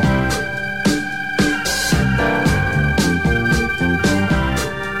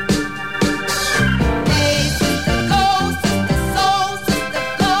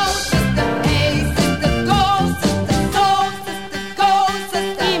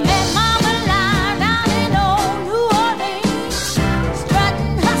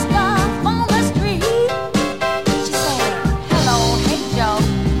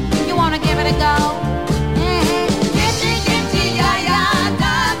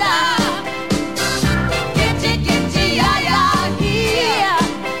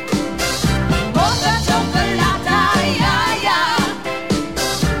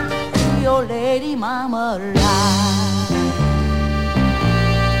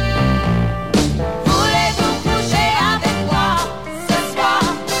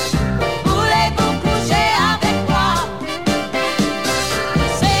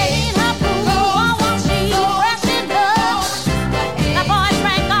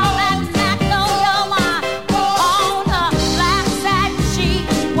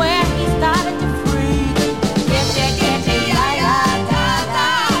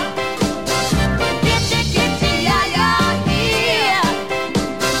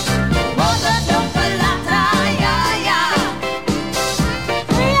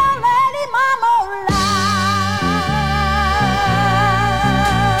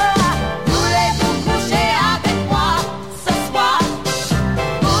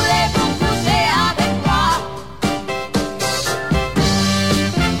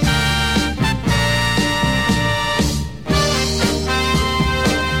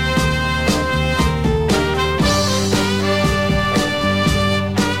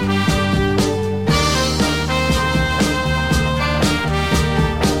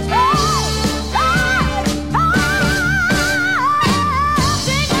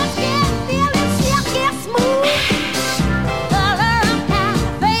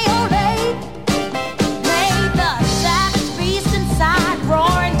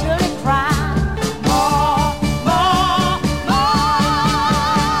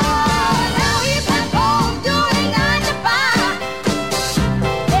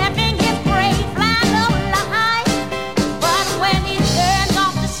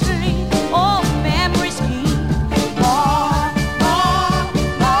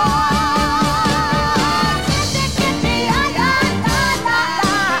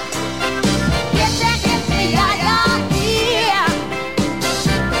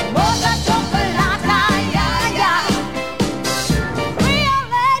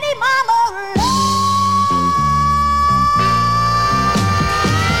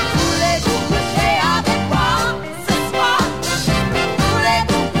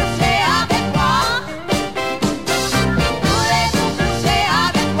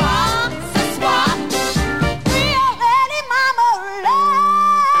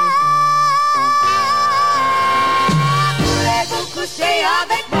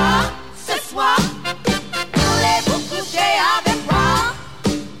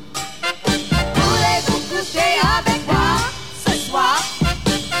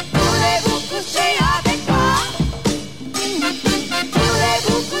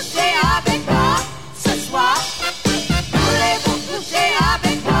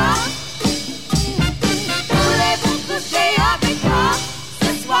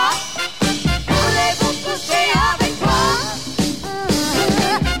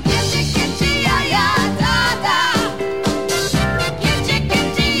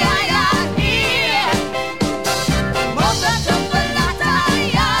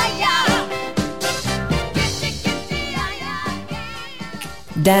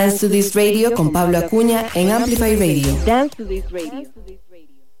 Dance to This Radio con Pablo Acuña en Amplify Radio. Dance to This Radio.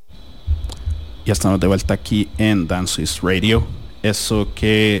 Ya estamos de vuelta aquí en Dance to This Radio. Eso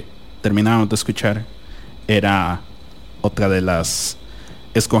que terminamos de escuchar era otra de las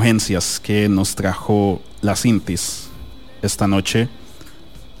escogencias que nos trajo las Intis esta noche.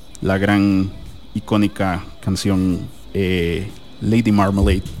 La gran icónica canción Lady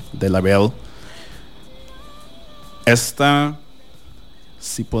Marmalade de la Abril. Esta,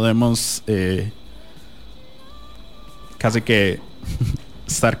 si podemos casi que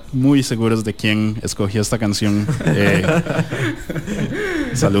estar muy seguros de quién escogió esta canción.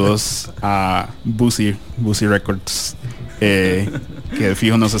 Saludos a Boozy Records, que de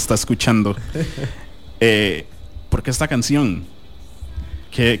fijo nos está escuchando. ¿Por qué esta canción?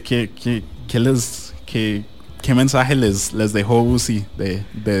 ¿Qué mensaje les dejó Boozy de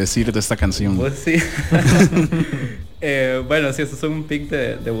decir de esta canción? Boozy. Bueno, sí, eso es un pick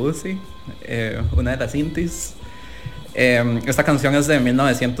de Boozy, una de las Intis. Esta canción es de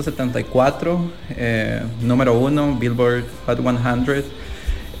 1974, número 1, Billboard Hot 100,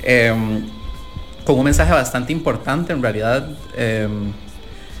 con un mensaje bastante importante en realidad.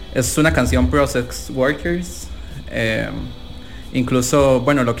 Es una canción pro sex workers, incluso,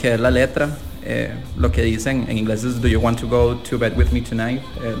 bueno, lo que es la letra, lo que dicen en inglés es "Do you want to go to bed with me tonight?",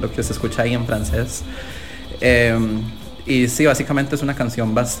 lo que se escucha ahí en francés. Y sí, básicamente es una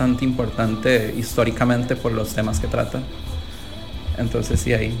canción bastante importante históricamente por los temas que trata. Entonces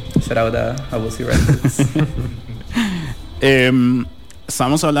sí, ahí shout out a Boozy Records.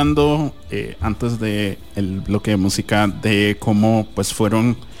 Estábamos hablando antes de el bloque de música de cómo pues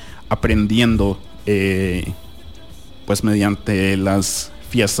fueron aprendiendo, pues mediante las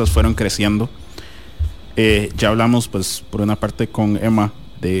fiestas fueron creciendo. Ya hablamos pues por una parte con Emma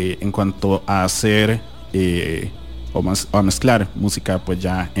de en cuanto a hacer o a mezclar música pues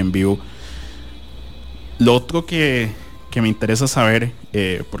ya en vivo. Lo otro que me interesa saber,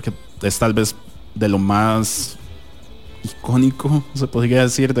 porque es tal vez de lo más icónico, se podría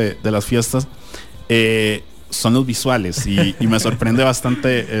decir, de las fiestas, son los visuales, y me sorprende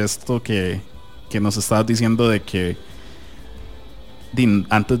bastante esto que nos estabas diciendo de que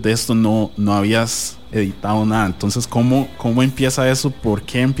antes de esto no habías editado nada. Entonces, ¿cómo empieza eso? ¿Por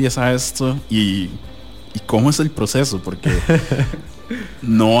qué empieza esto? ¿Y cómo es el proceso? Porque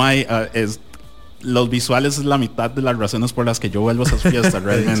no hay... los visuales es la mitad de las razones por las que yo vuelvo a esas fiestas,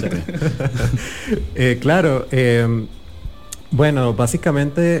 realmente. Claro. Bueno,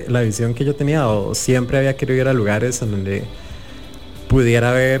 básicamente la visión que yo tenía, o siempre había querido ir a lugares en donde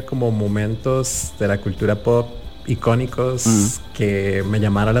pudiera ver como momentos de la cultura pop icónicos que me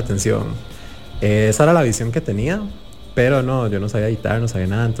llamara la atención. Esa era la visión que tenía. Pero no, yo no sabía editar, no sabía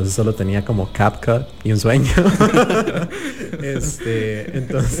nada, entonces solo tenía como CapCut y un sueño.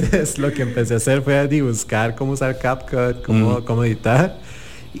 Entonces lo que empecé a hacer fue buscar cómo usar CapCut, cómo editar.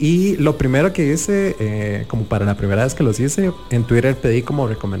 Y lo primero que hice, como para la primera vez que los hice, en Twitter pedí como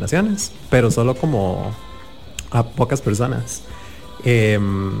recomendaciones, pero solo como a pocas personas.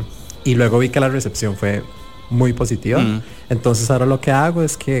 Y luego vi que la recepción fue muy positiva. Entonces ahora lo que hago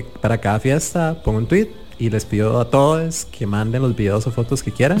es que para cada fiesta pongo un tweet y les pido a todos que manden los videos o fotos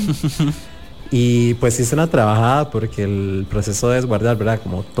que quieran. Y pues hice una trabajada porque el proceso es guardar, ¿verdad?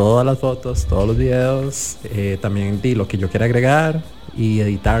 Como todas las fotos, todos los videos, también di lo que yo quiera agregar y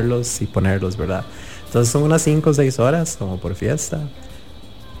editarlos y ponerlos, ¿verdad? Entonces son unas 5 o 6 horas como por fiesta,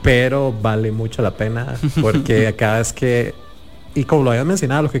 pero vale mucho la pena porque cada vez que... Y como lo había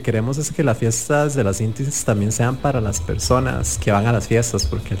mencionado, lo que queremos es que las fiestas de las Intis también sean para las personas que van a las fiestas,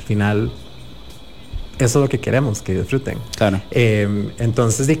 porque al final... eso es lo que queremos, que disfruten. Claro.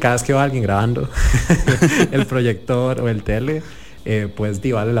 Entonces, cada vez que va alguien grabando el proyector o el tele, pues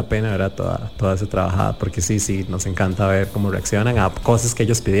vale la pena, ¿verdad? Toda esa trabajada, porque sí, nos encanta ver cómo reaccionan a cosas que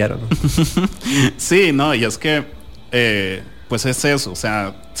ellos pidieron. Sí, no, y es que pues es eso, o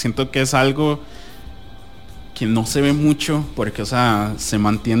sea, siento que es algo que no se ve mucho, porque, o sea, se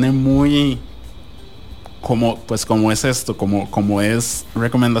mantiene muy... como es esto, como es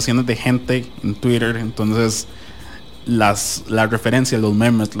recomendaciones de gente en Twitter. Entonces las referencias, los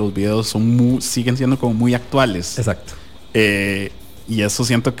memes, los videos siguen siendo como muy actuales. Exacto. Y eso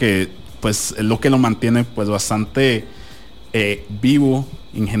siento que pues es lo que lo mantiene pues bastante vivo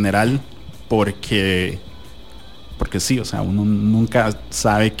en general, porque sí, o sea, uno nunca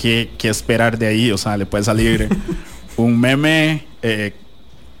sabe qué esperar de ahí. O sea, le puede salir un meme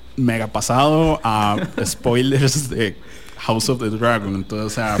mega pasado a spoilers de House of the Dragon. Entonces, o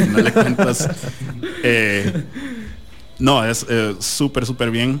sea, a final de cuentas, no, es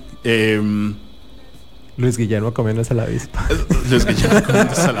súper bien. Luis Guillermo comiéndose la avispa. Luis Guillermo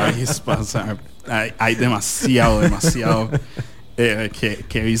comiéndose la avispa. O sea, hay demasiado que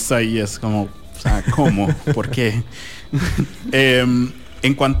he visto ahí. Es como, o sea, ¿cómo? ¿Por qué?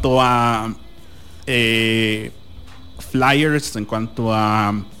 En cuanto a flyers, en cuanto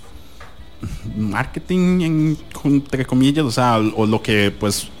a marketing, entre comillas, o sea, o lo que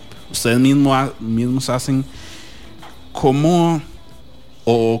pues ustedes mismos hacen, ¿cómo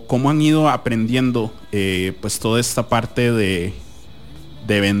han ido aprendiendo pues toda esta parte de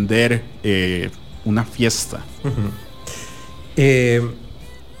vender una fiesta?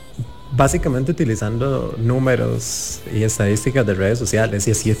 Básicamente utilizando números y estadísticas de redes sociales,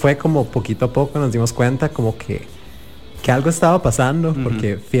 y así fue como poquito a poco nos dimos cuenta como que algo estaba pasando,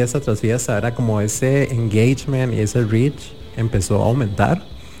 porque fiesta tras fiesta era como ese engagement y ese reach empezó a aumentar.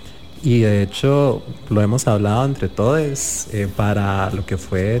 Y de hecho lo hemos hablado entre todos para lo que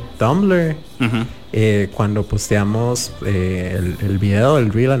fue Tumblr, cuando posteamos el video,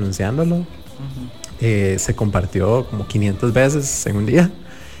 el reel anunciándolo, se compartió como 500 veces en un día.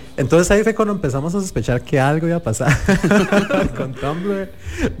 Entonces ahí fue cuando empezamos a sospechar que algo iba a pasar con Tumblr.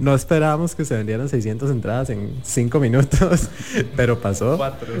 No esperábamos que se vendieran 600 entradas en 5 minutos, pero pasó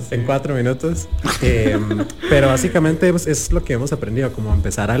en 4 minutos. Pero básicamente es lo que hemos aprendido, como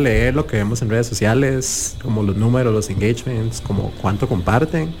empezar a leer lo que vemos en redes sociales, como los números, los engagements, como cuánto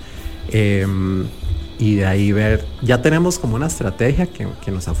comparten. Y de ahí ver, ya tenemos como una estrategia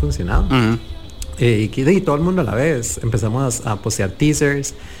que nos ha funcionado. Y todo el mundo a la vez empezamos a postear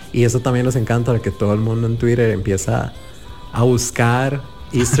teasers, y eso también nos encanta, porque todo el mundo en Twitter empieza a buscar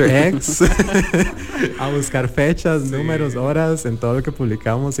Easter eggs, a buscar fechas, números, horas en todo lo que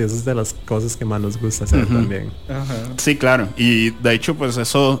publicamos, y eso es de las cosas que más nos gusta hacer también. Sí, claro, y de hecho pues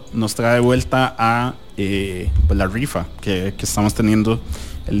eso nos trae de vuelta a pues la rifa que estamos teniendo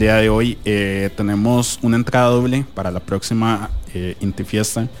el día de hoy. Tenemos una entrada doble para la próxima Inti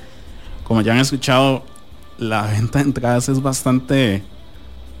Fiesta. Como ya han escuchado, la venta de entradas es bastante...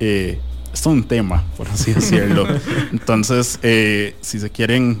 es todo un tema, por así decirlo. Entonces, si se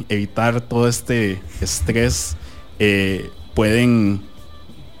quieren evitar todo este estrés, pueden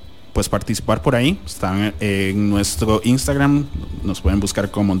pues participar por ahí. Están en nuestro Instagram, nos pueden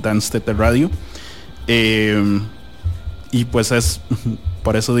buscar como DTTR Radio. Y pues es,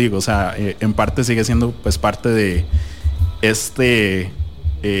 por eso digo, o sea, en parte sigue siendo pues parte de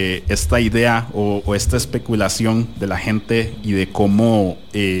esta idea o esta especulación de la gente, y de cómo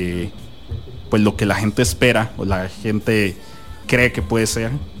pues lo que la gente espera o la gente cree que puede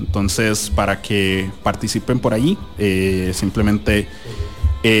ser. Entonces, para que participen por ahí, simplemente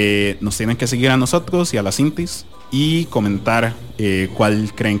nos tienen que seguir a nosotros y a las Intis y comentar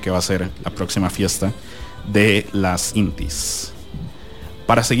cuál creen que va a ser la próxima fiesta de las Intis.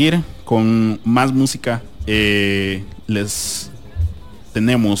 Para seguir con más música, les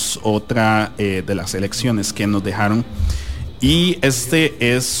tenemos otra de las selecciones que nos dejaron, y este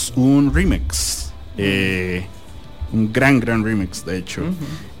es un remix, un gran remix de hecho.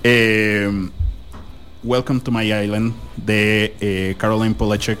 Welcome to My Island de Caroline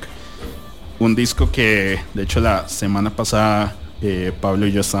Polachek, un disco que de hecho la semana pasada Pablo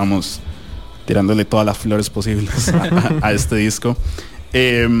y yo estábamos tirándole todas las flores posibles a este disco.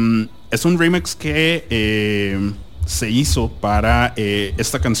 Es un remix que se hizo para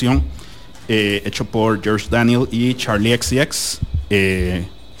esta canción, hecho por George Daniel y Charlie XCX,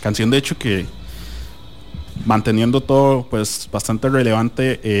 canción de hecho que, manteniendo todo pues bastante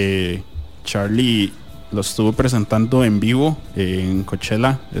relevante, Charlie lo estuvo presentando en vivo en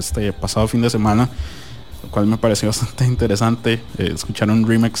Coachella este pasado fin de semana, lo cual me pareció bastante interesante escuchar un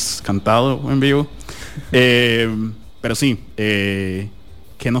remix cantado en vivo. Pero sí, ¿qué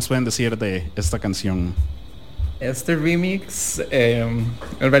nos pueden decir de esta canción? Este remix, en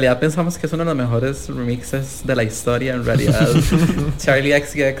realidad pensamos que es uno de los mejores remixes de la historia. En realidad, Charlie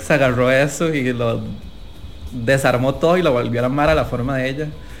XCX agarró eso y lo desarmó todo y lo volvió a armar a la forma de ella.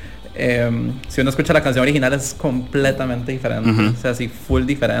 Si uno escucha la canción original, es completamente diferente, o sea, así full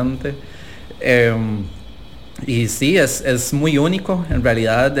diferente. Y sí, es muy único. En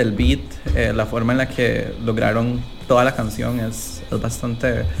realidad, el beat, la forma en la que lograron toda la canción es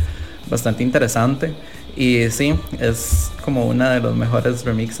bastante interesante. Y sí, es como una de los mejores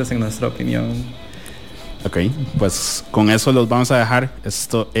remixes en nuestra opinión. Ok, pues con eso los vamos a dejar.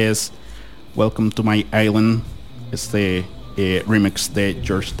 Esto es Welcome to My Island, remix de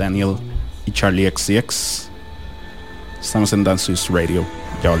George Daniel y Charlie XCX. Estamos en Dance Swiss Radio,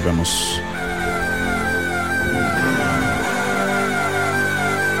 ya volvemos.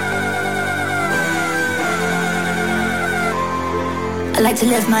 I like to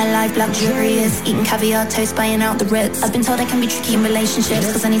live my life luxurious, eating caviar toast, buying out the Ritz. I've been told I can be tricky in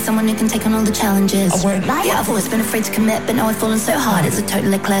relationships, cause I need someone who can take on all the challenges. I won't lie. Yeah, I've always been afraid to commit, but now I've fallen so hard, it's a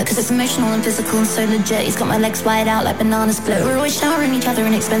total eclipse. Cause it's emotional and physical and so legit. He's got my legs wide out like banana split. We're always showering each other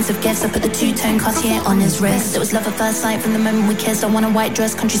in expensive gifts. I put the two-tone Cartier on his wrist. It was love at first sight from the moment we kissed. I want a white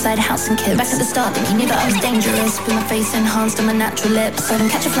dress, countryside house and kids. Back at the start, thinking you knew that I was dangerous, with my face enhanced and my natural lips. So don't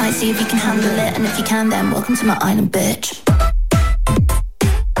catch a flight, see if you can handle it. And if you can, then welcome to my island, bitch.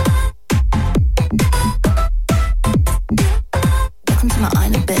 Welcome to my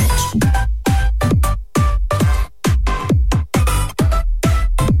island, bitch.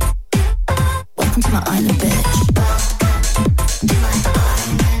 Welcome to my island, bitch.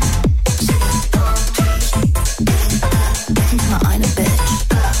 Welcome to my island, bitch.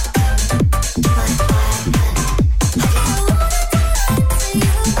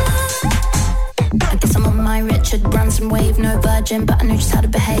 I guess I'm on my Richard Branson wave, no virgin, but I know just how to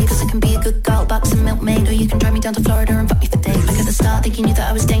behave. Cause I can be a good girl, box and milkmaid, or you can drive me down to Florida and fuck me for days. Back at the start, thinking you knew that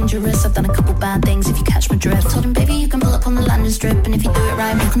I was dangerous. I've done a couple bad things, if you catch my drift. Told him, baby, you can pull up on the landing strip, and if you do it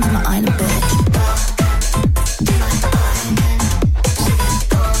right, welcome to my island, bitch. Welcome to my island, bitch.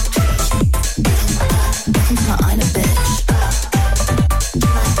 Welcome to my island, bitch.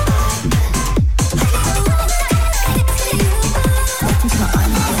 Welcome to my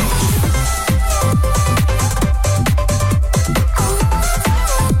island, bitch.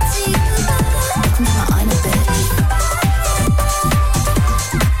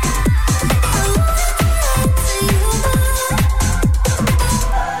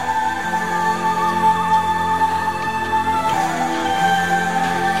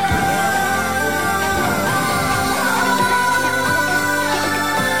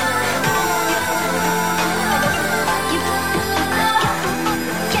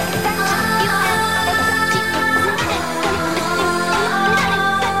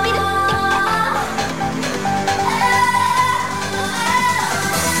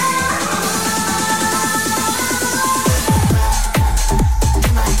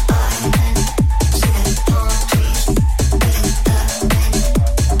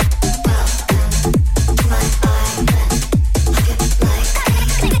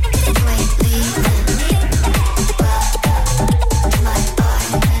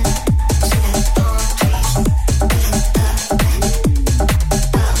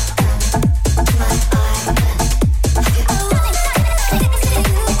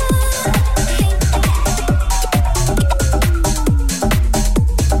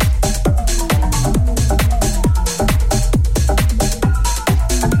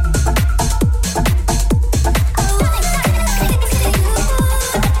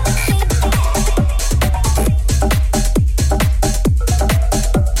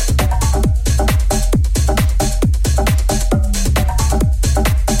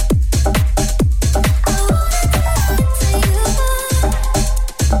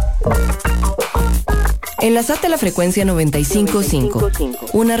 Enlazate a la frecuencia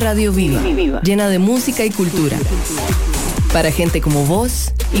 95.5, una radio viva, llena de música y cultura. Para gente como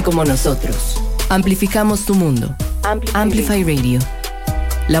vos y como nosotros. Amplificamos tu mundo. Amplify Radio.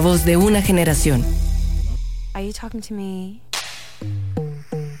 La voz de una generación. Are you talking to me?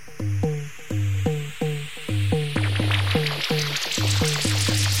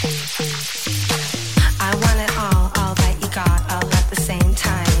 I want it all that you got, all at the same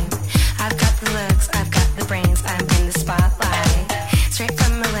time. I've got the looks, I've got the brains, I'm in the spotlight. Straight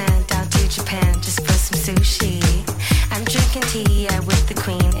from Milan down to Japan, just for some sushi. I'm drinking tea with the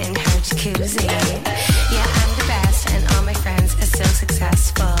queen in her jacuzzi. Yeah, I'm the best, and all my friends are so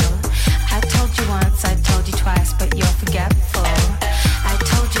successful. I told you once, I told you twice, but you're forgetful.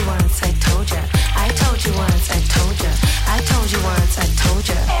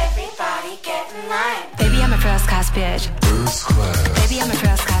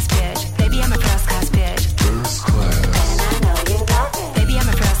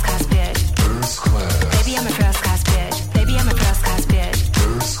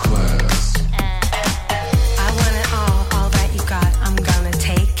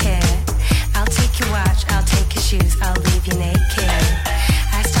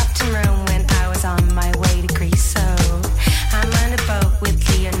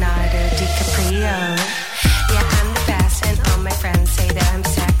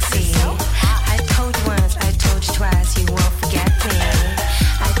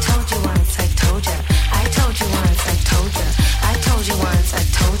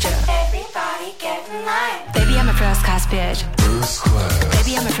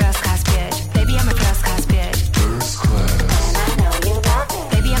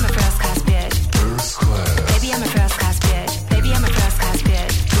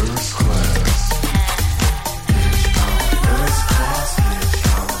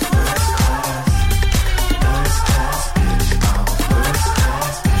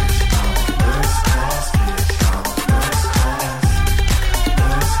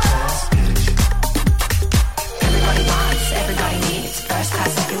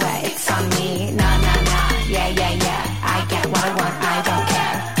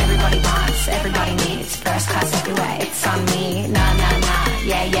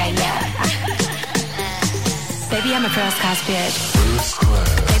 I'm a first class bitch.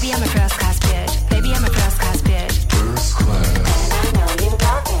 Baby, I'm a first class bitch. Baby, I'm a first class bitch.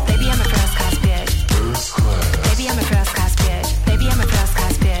 Baby, I'm a first class bitch. Baby, I'm a first class bitch. Baby, I'm a first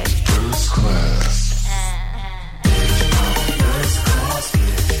class bitch.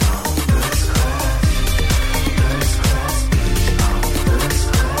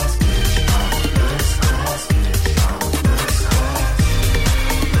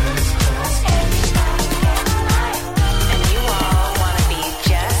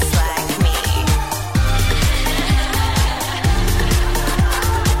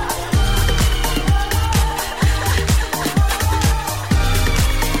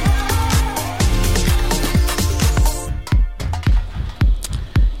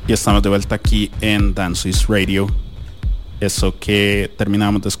 Y estamos de vuelta aquí en Dance Is Radio. Eso que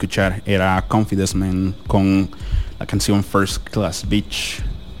terminamos de escuchar era Confidence Man con la canción First Class Bitch.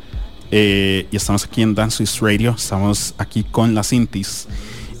 Y estamos aquí en Dance Is Radio. Estamos aquí con las Intis.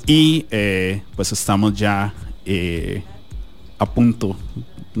 Y pues estamos ya a punto.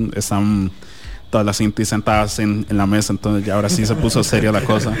 Están todas las Intis sentadas en la mesa. Entonces ya ahora sí se puso seria la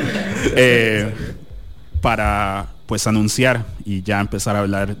cosa. Para pues anunciar y ya empezar a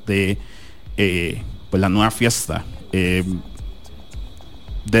hablar de pues la nueva fiesta.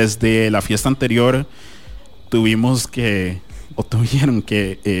 Desde la fiesta anterior tuvieron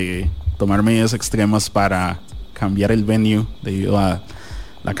que tomar medidas extremas para cambiar el venue debido a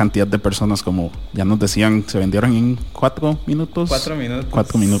la cantidad de personas, como ya nos decían, se vendieron en 4 minutos. 4 minutos.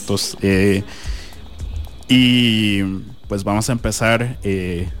 4 minutos. Y pues vamos a empezar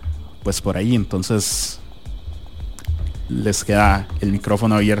pues por ahí. Entonces les queda el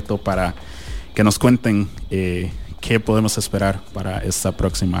micrófono abierto para que nos cuenten qué podemos esperar para esta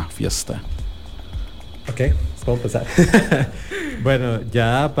próxima fiesta. Ok, ¿puedo empezar? Bueno,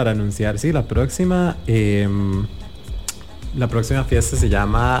 ya para anunciar, sí, la próxima fiesta se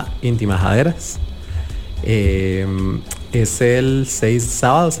llama Intimajaderas. Es el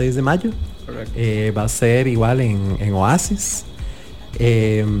sábado 6 de mayo. Va a ser igual en Oasis.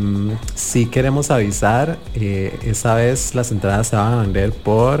 Si queremos avisar, esa vez las entradas se van a vender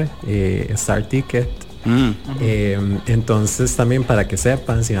por Star Ticket. Entonces también para que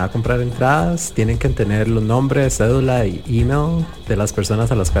sepan, si van a comprar entradas, tienen que tener los nombres, cédula y email de las personas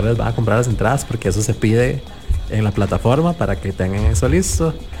a las cuales van a comprar las entradas, porque eso se pide en la plataforma para que tengan eso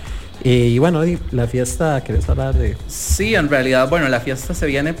listo. Y bueno, la fiesta, ¿querés hablar de? Sí, en realidad, bueno, la fiesta se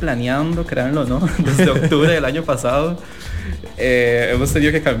viene planeando, créanlo, ¿no? Desde octubre del año pasado. Hemos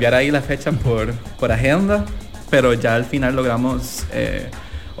tenido que cambiar ahí la fecha por agenda, pero ya al final logramos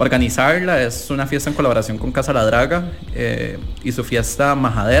organizarla. Es una fiesta en colaboración con Casa La Draga y su fiesta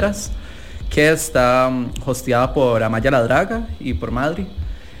Majaderas, que está hosteada por Amaya La Draga y por Madri.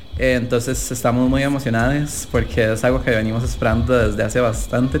 Entonces estamos muy emocionados porque es algo que venimos esperando desde hace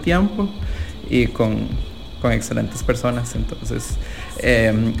bastante tiempo y con excelentes personas. Entonces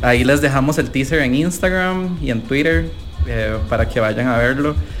ahí les dejamos el teaser en Instagram y en Twitter para que vayan a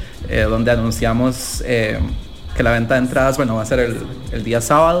verlo, donde anunciamos que la venta de entradas, bueno, va a ser el día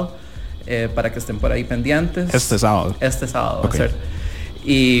sábado, para que estén por ahí pendientes. Este sábado Va a ser.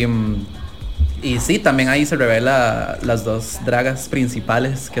 Y sí, también ahí se revela las 2 dragas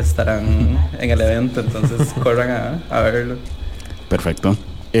principales que estarán en el evento, entonces corran a verlo. Perfecto.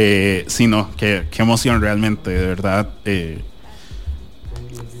 Sí, no, qué emoción realmente, de verdad.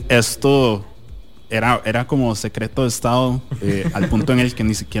 Esto era como secreto de estado, al punto en el que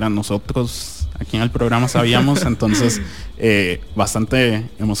ni siquiera nosotros aquí en el programa sabíamos. Entonces bastante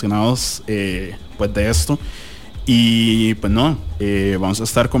emocionados pues de esto. Y pues no, vamos a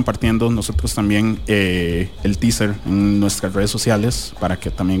estar compartiendo nosotros también el teaser en nuestras redes sociales para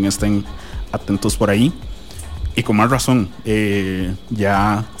que también estén atentos por ahí. Y con más razón,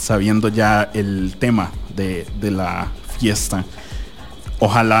 ya sabiendo ya el tema de la fiesta,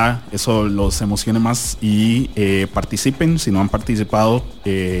 ojalá eso los emocione más y participen. Si no han participado,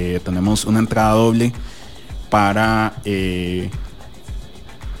 tenemos una entrada doble para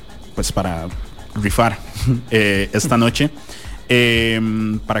pues para rifar esta noche,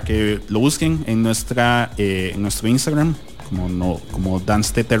 para que lo busquen en nuestro Instagram como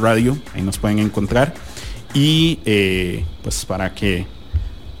Dance TT Radio. Ahí nos pueden encontrar y pues para que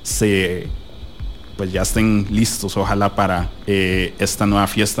pues ya estén listos, ojalá, para esta nueva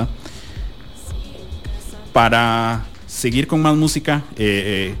fiesta. Para seguir con más música,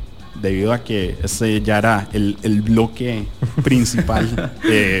 debido a que este ya era el bloque principal,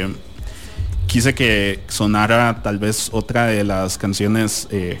 quise que sonara tal vez otra de las canciones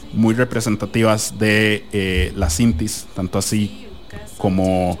muy representativas de las Intis, tanto así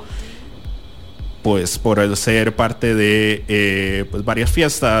como pues por ser parte de pues varias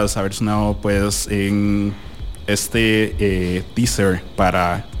fiestas, haber sonado pues en este teaser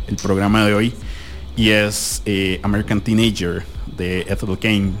para el programa de hoy, y es American Teenager de Ethel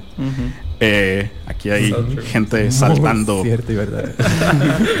Kane. Aquí hay gente saltando cierto y verdad.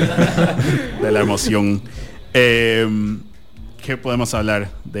 de la emoción. ¿Qué podemos hablar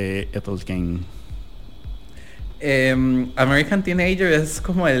de Ethel Kane? American Teenager es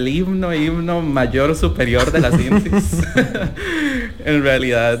como el himno mayor superior de las Intis. En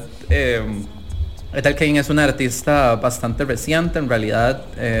realidad, Ethel Kane es una artista bastante reciente. En realidad,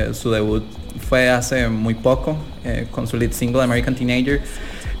 su debut fue hace muy poco con su lead single American Teenager.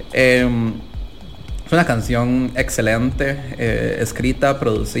 Es una canción excelente, escrita,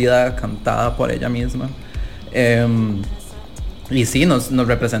 producida, cantada por ella misma. Y sí, nos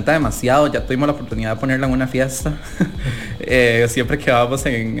representa demasiado. Ya tuvimos la oportunidad de ponerla en una fiesta. Siempre que vamos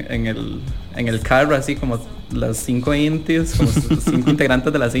en el carro, así como las 5 Intis, como los 5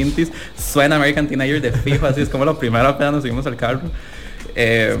 integrantes de las Intis, suena American Teenager de fijo, así es como lo primero apenas nos subimos al carro.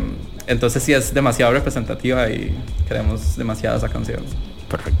 Entonces sí, es demasiado representativa y queremos demasiado esa canción.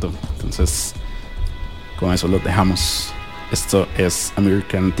 Perfecto, entonces con eso lo dejamos. Esto es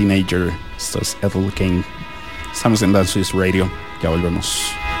American Teenager, esto es Ethel Kane. Estamos en Dance Swiss Radio, ya volvemos.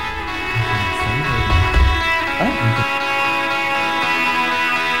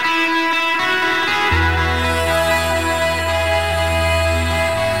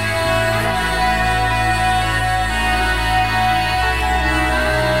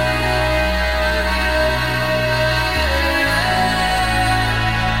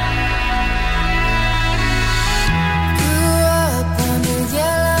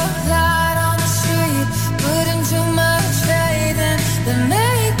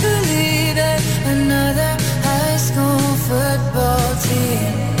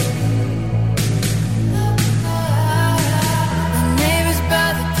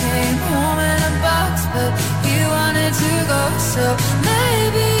 So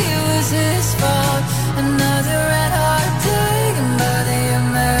maybe it was his fault. Another red heart taken by the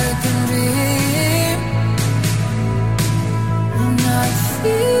American dream. And I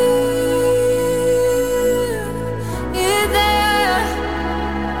feel you there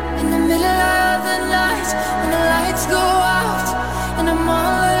in the middle of the night when the lights go out and I'm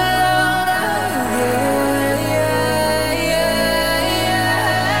all alone.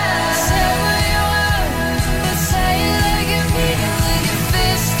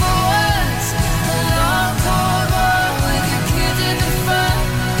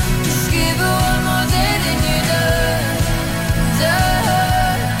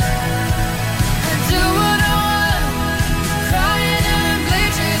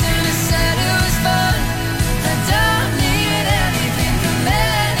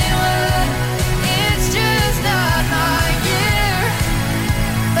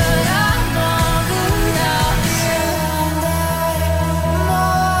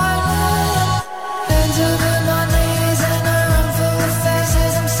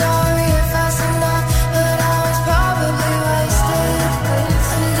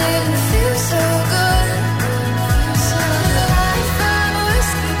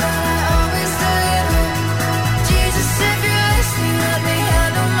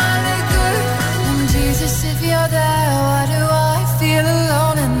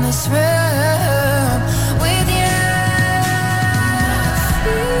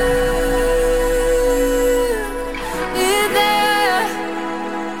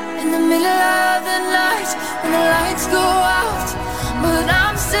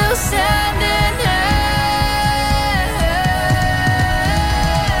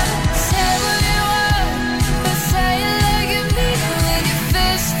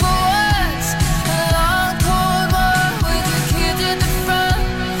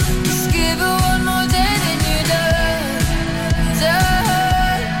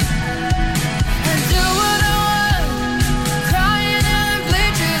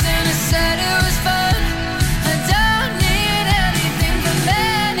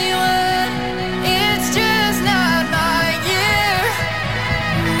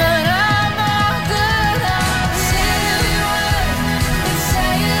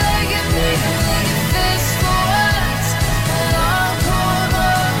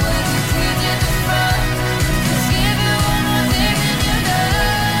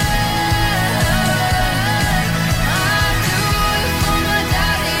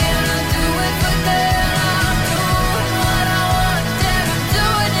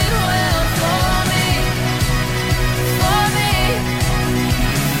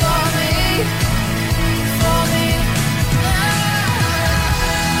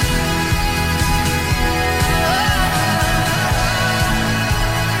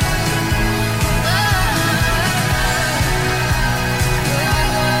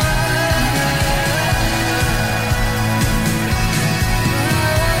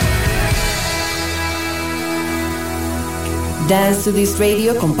 Dance to This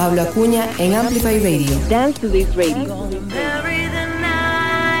Radio con Pablo Acuña en Amplify Radio. Dance to This Radio. Bury the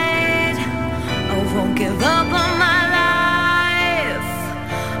night. I won't give up on my life.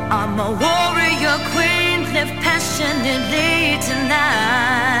 I'm a warrior queen, live passionately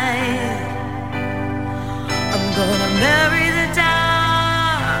tonight. I'm gonna marry the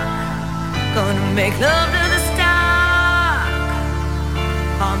dark, gonna make love to the stark.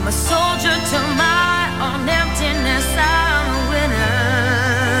 I'm a soldier to my own emptiness, I'm a winner.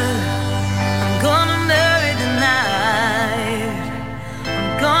 I'm gonna marry the night,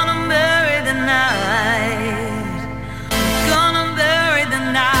 I'm gonna marry the night, I'm gonna marry the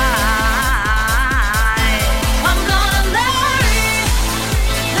night.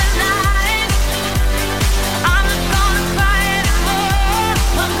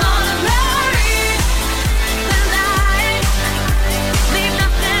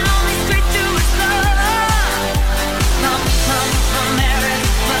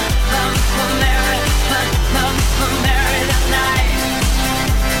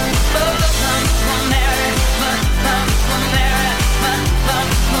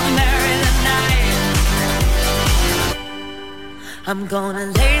 I'm gonna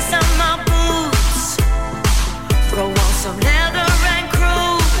lace up my boots, throw on some leather and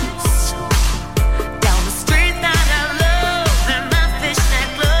cruise down the street that I love, in my fishnet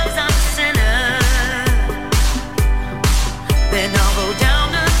gloves, I'm a sinner. Then I'll go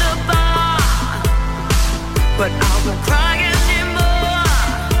down to the bar, but I won't cry anymore.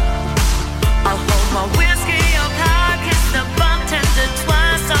 I'll hold my whiskey up high, kiss the bartender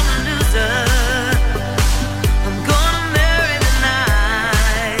twice, I'm a loser.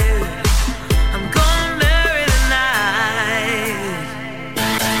 Marry the night. I'm gonna marry.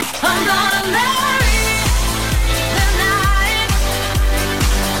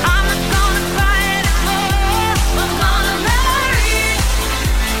 I'm gonna marry. Come on, the night.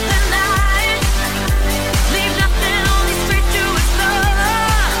 The night. The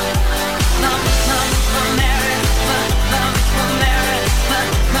night.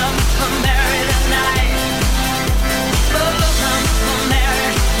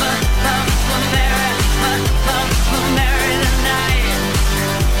 The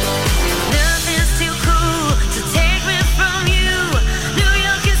night.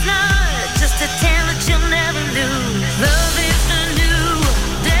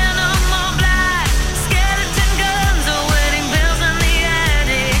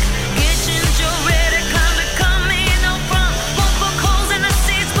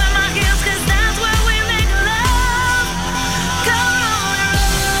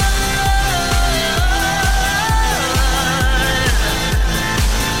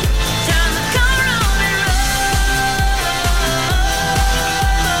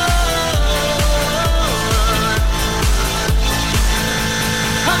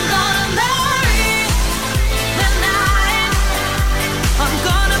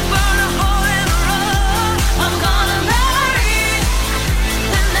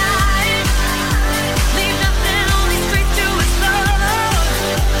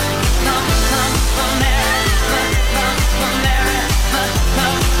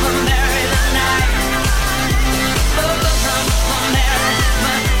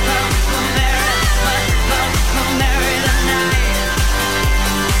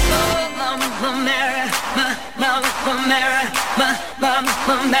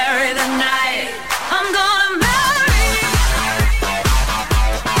 The night. The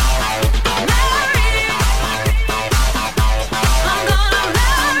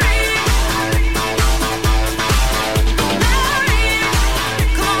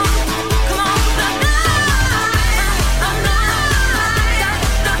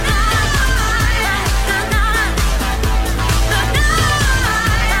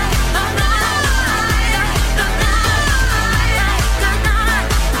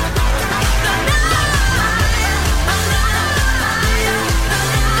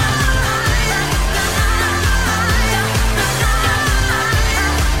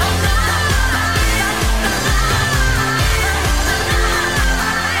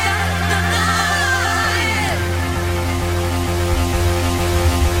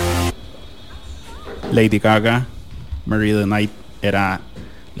Lady Gaga, Marry the Night, era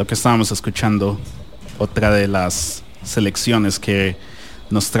lo que estábamos escuchando, otra de las selecciones que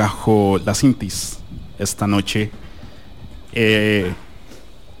nos trajo las Intis esta noche.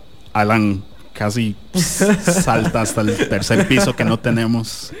 Alan casi salta hasta el tercer piso que no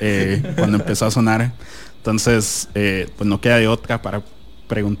tenemos cuando empezó a sonar. Entonces, pues no queda de otra para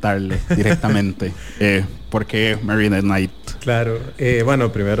preguntarle directamente por qué Mary the Night. Claro, bueno,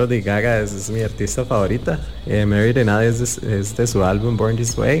 primero de Gaga es mi artista favorita. Mary the Night es de su álbum Born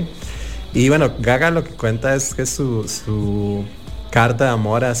This Way. Y bueno, Gaga lo que cuenta es que su carta de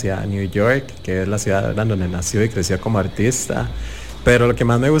amor hacia New York, que es la ciudad, ¿verdad?, donde nació y creció como artista. Pero lo que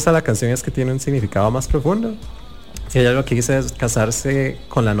más me gusta de la canción es que tiene un significado más profundo. Y ella lo que dice es casarse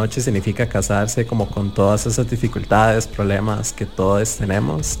con la noche significa casarse como con todas esas dificultades, problemas que todos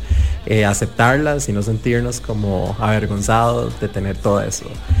tenemos, aceptarlas y no sentirnos como avergonzados de tener todo eso.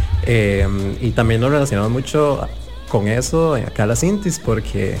 Y también nos relacionamos mucho con eso acá en las Intis,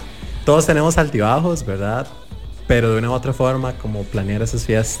 porque todos tenemos altibajos, ¿verdad? Pero de una u otra forma, como planear esas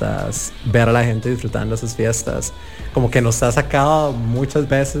fiestas, ver a la gente disfrutando esas fiestas, como que nos ha sacado muchas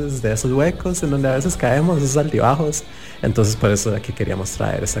veces de esos huecos en donde a veces caemos, esos altibajos. Entonces por eso aquí queríamos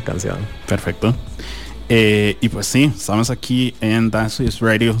traer esta canción. Perfecto. Y pues sí, estamos aquí en Dance Is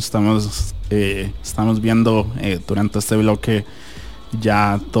Radio. Estamos viendo durante este bloque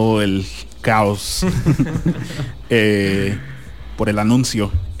ya todo el caos por el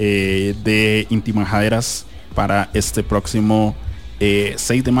anuncio de Intimajaderas para este próximo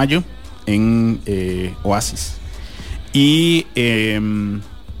 6 de mayo en Oasis. Y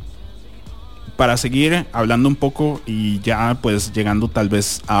para seguir hablando un poco y ya pues llegando tal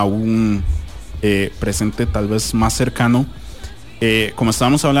vez a un presente tal vez más cercano, como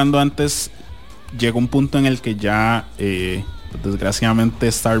estábamos hablando antes, llegó un punto en el que ya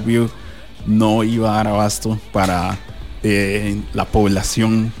desgraciadamente Starview no iba a dar abasto para la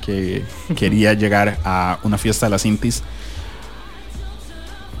población que quería llegar a una fiesta de las Intis,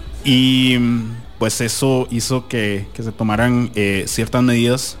 y pues eso hizo que se tomaran ciertas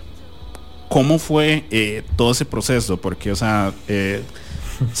medidas. ¿Cómo fue todo ese proceso? Porque, o sea,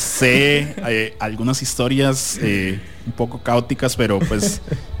 sé algunas historias un poco caóticas, pero pues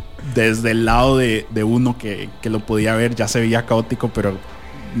desde el lado de uno que lo podía ver ya se veía caótico, pero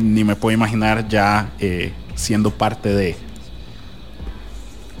ni me puedo imaginar ya siendo parte de...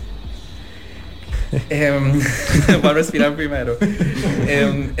 Voy a respirar primero.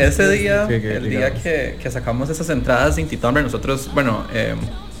 Ese día, el día que sacamos esas entradas de Intitomber, nosotros, bueno,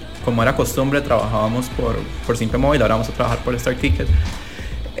 como era costumbre, trabajábamos por Simple Móvil, ahora vamos a trabajar por Star Ticket.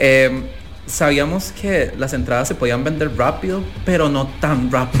 Sabíamos que las entradas se podían vender rápido, pero no tan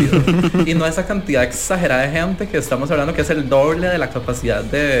rápido. Y no esa cantidad exagerada de gente que estamos hablando, que es el doble de la capacidad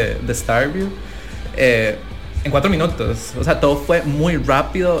de Starview. En 4 minutos, o sea, todo fue muy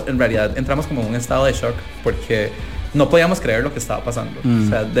rápido. En realidad entramos como en un estado de shock porque no podíamos creer lo que estaba pasando. O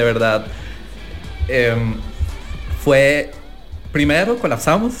sea, de verdad, fue... Primero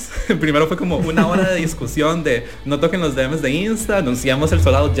colapsamos. Primero fue como una hora de discusión de no toquen los DMs de Insta, anunciamos el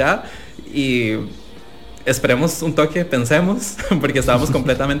sold out ya y esperemos un toque, pensemos, porque estábamos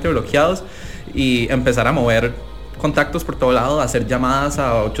completamente bloqueados, y empezar a mover contactos por todo lado, hacer llamadas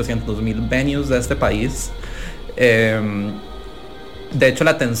a 800,000 venues de este país. De hecho,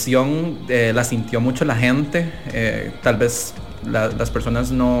 la tensión la sintió mucho la gente. Tal vez las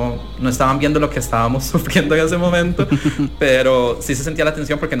personas no estaban viendo lo que estábamos sufriendo en ese momento, pero sí se sentía la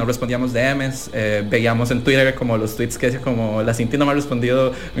tensión porque no respondíamos DMs. Veíamos en Twitter como los tweets que decía como la Cinti no me ha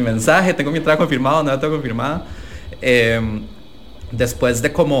respondido mi mensaje, tengo mi entrada confirmada, no la tengo confirmada. Después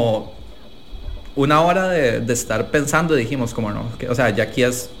de como una hora de estar pensando, dijimos como no, o sea, ya aquí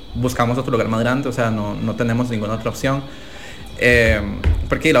buscamos otro lugar más grande, o sea, no tenemos ninguna otra opción.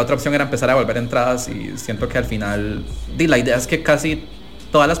 Porque la otra opción era empezar a volver entradas, y siento que al final la idea es que casi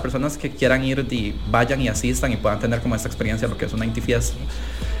todas las personas que quieran ir vayan y asistan y puedan tener como esta experiencia, lo que es una Inti Fiesta.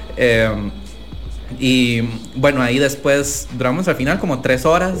 Y bueno, ahí después duramos al final como 3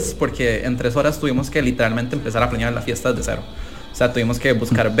 horas, porque en 3 horas tuvimos que literalmente empezar a planear la fiesta desde cero. O sea, tuvimos que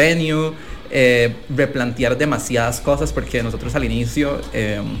buscar venue, replantear demasiadas cosas, porque nosotros al inicio,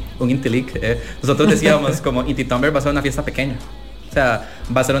 un Intilic, nosotros decíamos como Intitomber va a ser una fiesta pequeña. O sea,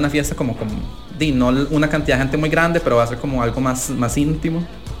 va a ser una fiesta como no una cantidad de gente muy grande, pero va a ser como algo más íntimo,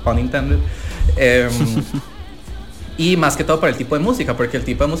 pun intended. Y más que todo por el tipo de música, porque el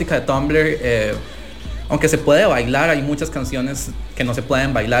tipo de música de Tumblr, aunque se puede bailar, hay muchas canciones que no se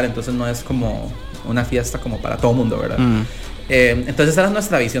pueden bailar, entonces no es como una fiesta como para todo mundo, ¿verdad? Entonces esa era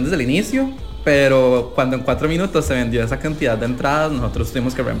nuestra visión desde el inicio, pero cuando en 4 minutos se vendió esa cantidad de entradas, nosotros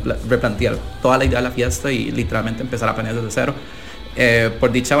tuvimos que replantear toda la idea de la fiesta y literalmente empezar a planear desde cero.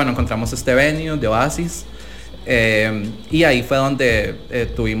 Por dicha, bueno, encontramos este venue de Oasis, y ahí fue donde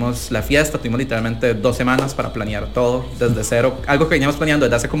tuvimos la fiesta. Tuvimos literalmente 2 semanas para planear todo desde cero, algo que veníamos planeando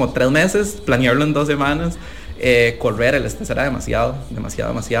desde hace como 3 meses, planearlo en 2 semanas. Correr el estrés era demasiado.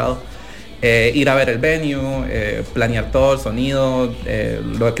 ir a ver el venue, planear todo el sonido,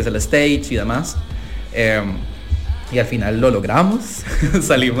 lo que es el stage y demás. Y al final lo logramos.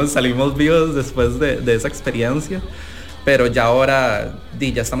 salimos vivos después de esa experiencia. Pero ya ahora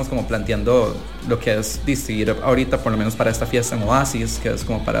ya estamos como planteando lo que es decidir ahorita, por lo menos para esta fiesta en Oasis, que es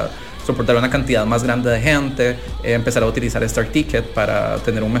como para soportar una cantidad más grande de gente, empezar a utilizar Star Ticket para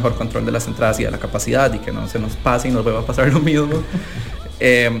tener un mejor control de las entradas y de la capacidad y que no se nos pase y nos vuelva a pasar lo mismo.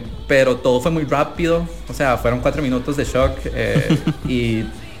 Pero todo fue muy rápido, o sea, fueron 4 minutos de shock y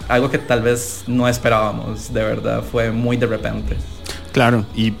algo que tal vez no esperábamos, de verdad, fue muy de repente. Claro,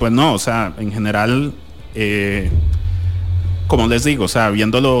 y pues no, o sea, en general, como les digo, o sea,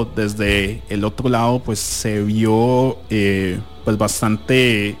 viéndolo desde el otro lado, pues se vio pues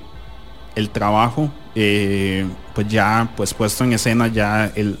bastante el trabajo, pues ya pues puesto en escena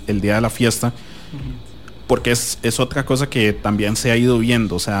ya el día de la fiesta, porque es otra cosa que también se ha ido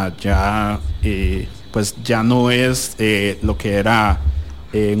viendo, o sea, ya pues ya no es lo que era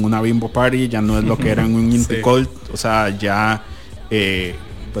en una Bimbo Party, ya no es lo que era en un Intis, o sea, ya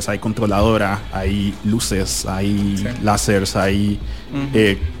pues hay controladora, hay luces, hay láseres, hay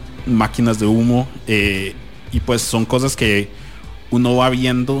máquinas de humo, y pues son cosas que uno va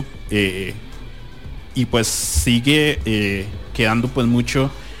viendo, y pues sigue quedando pues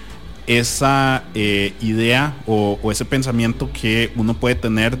mucho esa idea o ese pensamiento que uno puede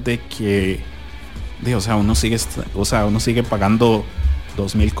tener de que o sea, uno sigue pagando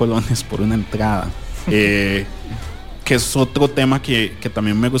 2,000 colones por una entrada, que es otro tema que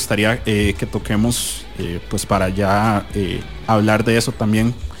también me gustaría que toquemos, pues para ya hablar de eso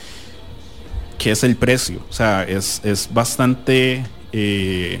también, que es el precio. O sea, es bastante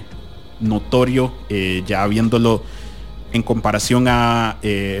notorio, ya viéndolo en comparación a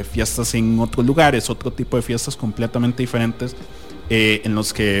fiestas en otros lugares, otro tipo de fiestas completamente diferentes, en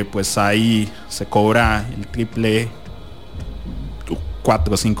los que pues se cobra el triple,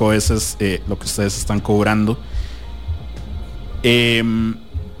 4 o 5 veces lo que ustedes están cobrando.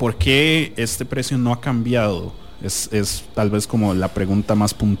 ¿Por qué este precio no ha cambiado? Es tal vez como la pregunta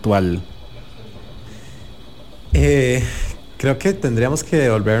más puntual. Creo que tendríamos que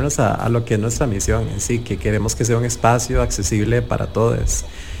devolvernos a lo que es nuestra misión en sí, que queremos que sea un espacio accesible para todos.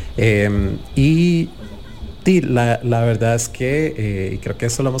 Y la verdad es que, y creo que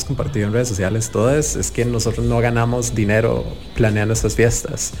eso lo hemos compartido en redes sociales todos, es que nosotros no ganamos dinero planeando estas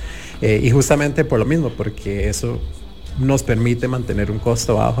fiestas. Y justamente por lo mismo, porque eso nos permite mantener un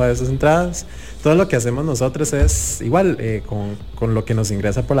costo bajo de esas entradas. Todo lo que hacemos nosotros es igual, con lo que nos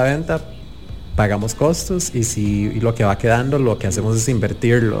ingresa por la venta, pagamos costos, y lo que va quedando, lo que hacemos es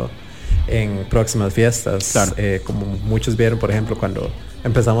invertirlo en próximas fiestas. Claro. Como muchos vieron, por ejemplo, cuando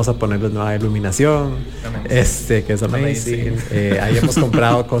empezamos a ponerles nueva iluminación, que es amazing. Ahí hemos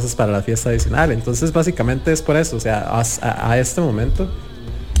comprado cosas para la fiesta adicional. Entonces básicamente es por eso, o sea, a este momento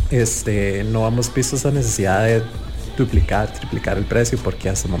no hemos visto esa necesidad de duplicar, triplicar el precio, porque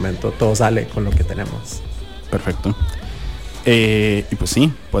hasta el momento todo sale con lo que tenemos. Perfecto. Y pues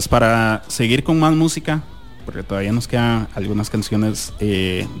sí, pues para seguir con más música, porque todavía nos quedan algunas canciones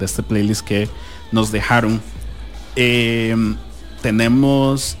de este playlist que nos dejaron,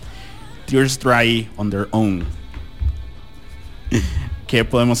 tenemos Tears Dry on Their Own. ¿Qué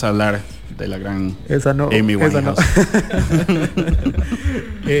podemos hablar de la gran Amy Winehouse?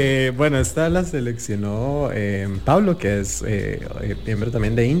 Bueno, esta la seleccionó Pablo, que es miembro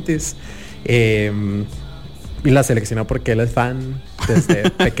también de Intis, y la seleccionó porque él es fan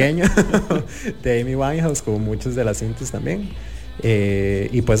desde pequeño de Amy Winehouse, como muchos de las Intis también.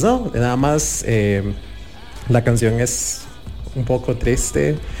 Y pues no, nada más la canción es un poco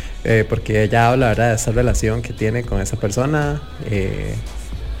triste, porque ella habla, ¿verdad?, de esa relación que tiene con esa persona,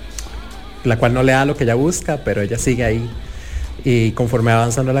 la cual no le da lo que ella busca, pero ella sigue ahí. Y conforme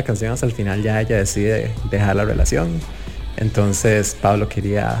avanzando la canción hasta el final, ya ella decide dejar la relación. Entonces Pablo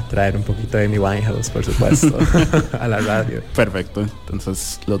quería traer un poquito de Amy Winehouse, por supuesto, a la radio. Perfecto,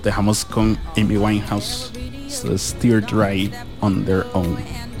 entonces los dejamos con Amy Winehouse. So Tear Dry on Their Own.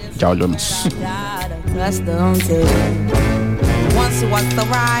 Ya volvemos. Once was the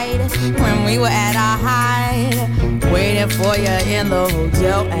ride when we were at our height, waiting for you in the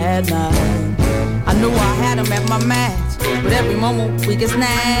hotel at night. I knew I had him at my match, but every moment we get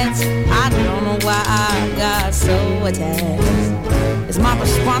snatched. I don't know why I got so attached. It's my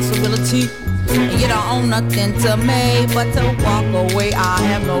responsibility, and you don't own nothing to me but to walk away. I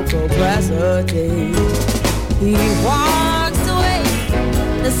have no capacity. He walks away,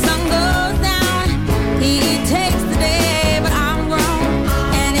 the sun goes down. He takes the day, but I'm wrong.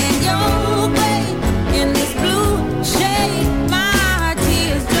 And in your way, in this blue shade, my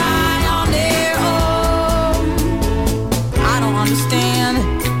tears dry on the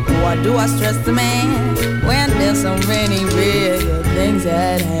Why do I stress the man when there's so many real things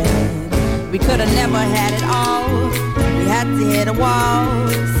at hand? We could have never had it all. We had to hit a wall.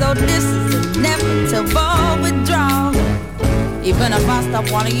 So this is inevitable withdrawal. Even if I stop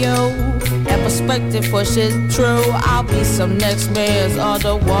wanting you, that perspective for shit true, I'll be some next man's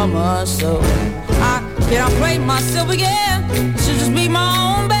other woman. So I can't play myself again. Should just be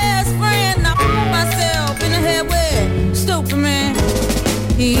my own best friend. I put myself in the head with stupid man.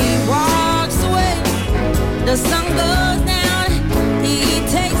 He walks away, the sun goes down. He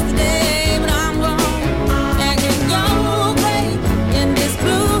takes the day, but I'm wrong. And in your way, in this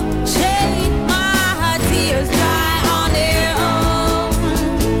blue shade, my tears dry on their own.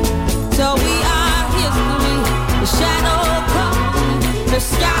 So we are history, the shadow comes, the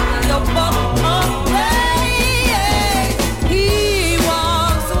sky, your boat. He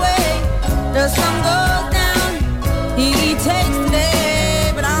walks away, the sun goes down. He takes the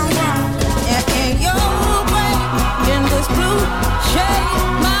day, but I'm wrong. And your way, in this blue shade,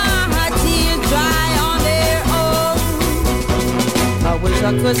 my tears dry on their own. I wish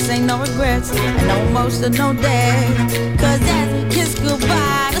I could say no regrets and no emotional day. Cause as we kiss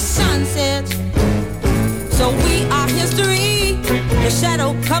goodbye, the sun sets. So we are history. The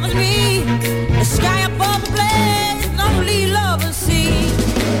shadow covers me. The sky above the blaze, lonely lovers see.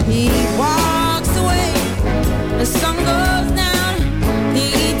 He walks away, the sun goes down.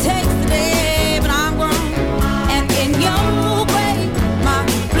 He takes the day, but I'm grown. And in your way, my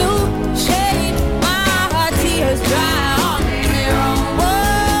blue shade, my tears dry on their own.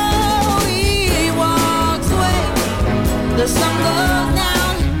 Whoa, he walks away, the sun goes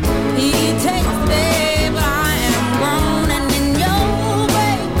down. He takes the day, but I am grown. And in your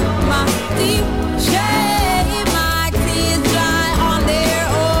way, my deep shade, my tears dry on their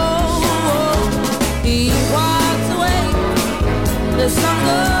own. He walks away, the sun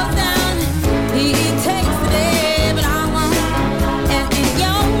goes down. He takes the day, but I'm wrong. And in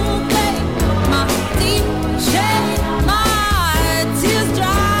your way, my deep shade, my tears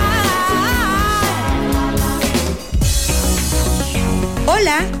dry.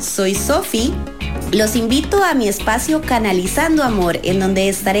 Hola, soy Sophie. Los invito a mi espacio Canalizando Amor, en donde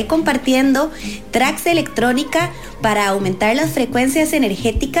estaré compartiendo tracks de electrónica para aumentar las frecuencias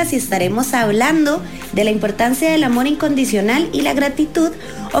energéticas y estaremos hablando de la importancia del amor incondicional y la gratitud,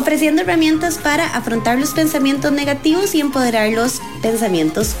 ofreciendo herramientas para afrontar los pensamientos negativos y empoderar los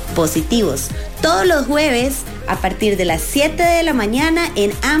pensamientos positivos. Todos los jueves a partir de las 7 de la mañana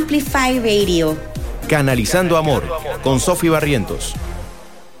en Amplify Radio. Canalizando Amor con Sophie Barrientos.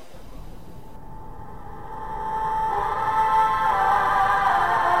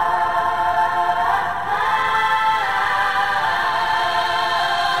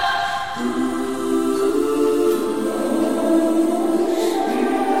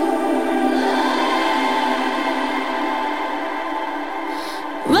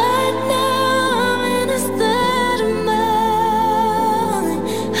 Right now I'm in a state of mind.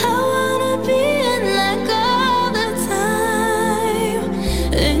 I wanna be in like all the time.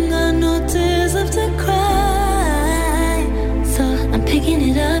 Ain't got no tears left to cry. So I'm picking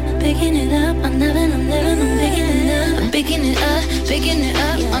it up, I'm living, I'm picking it up. I'm picking it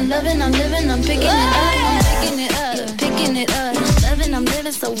up, I'm loving, I'm living, I'm picking it up. I'm picking it up, loving, I'm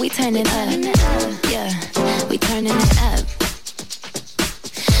living, so we turn it up. Yeah, we turning it up.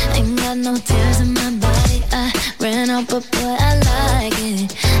 Ain't got no tears in my body. I ran out, but boy, I like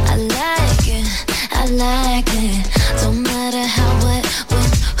it. I like it. I like it. Don't matter how, what, when,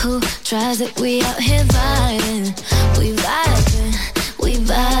 who tries it. We out here vibing. We vibing. We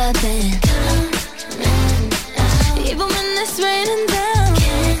vibing. Even when it's raining down.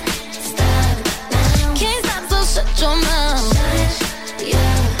 Can't stop now. Can't stop, so shut your mouth. Shut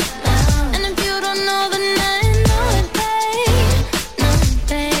your mouth. And if you don't know, then I know it, babe.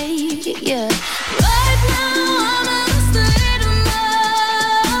 Yeah. Right now I'm in a state of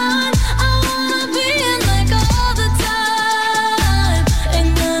mind. I wanna be in like all the time.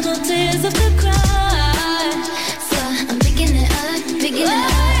 Ain't got no tears left to cry. So I'm picking it up, picking it up.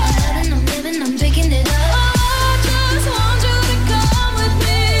 I'm living, I'm picking it up. I just want you to come with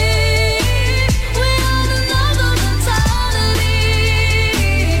me. We on another mentality.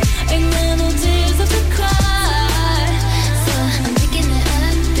 Ain't got no tears left to cry. So I'm picking it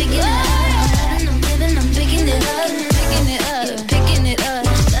up, picking it up. I'm living, I'm picking it up, picking it up, picking it up.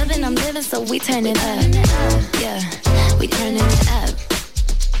 Loving, I'm living, so we turn it up. Yeah, we turning it up.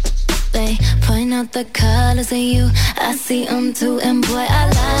 They point out the colors in you, I see them too, and boy, I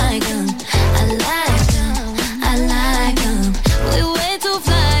like them. I like them, I like them. We way too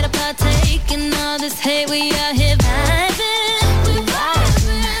fly to partake in all this hate, we out here vibing. We vibing.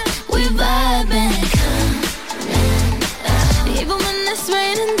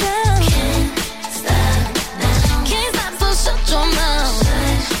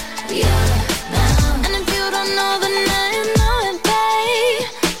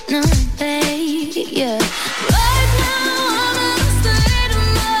 Yeah. Right now I'm in a state of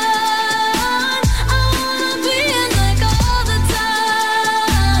mind. I wanna be in like all the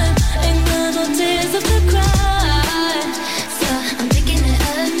time. Ain't got no tears left to cry. So I'm picking it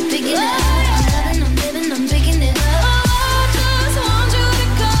up, picking it up. I'm living, I'm picking it up. I just want you to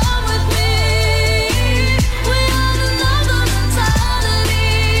come with me. We on another mentality.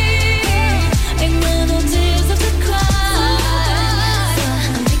 Ain't got no tears left to cry. So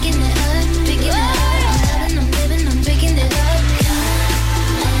I'm picking it up, picking it up. I'm living, I'm picking it up.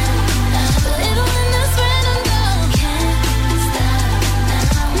 Little in this random girl. Can't stop now.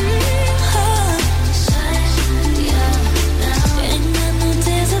 Ain't got no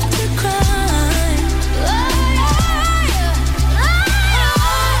tears left to cry. I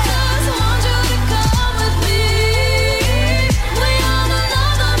just want you to come with me. We on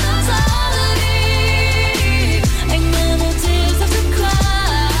another mentality. Ain't got no tears left to cry.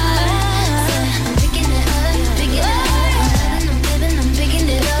 I'm picking it up, picking it up. I'm living, I'm picking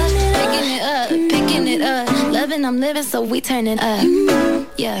it up, picking it up, picking it up. Loving, I'm living, so we turn it up.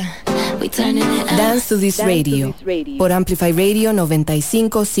 Yeah, we turning it up. Dance to This Radio, por Amplify Radio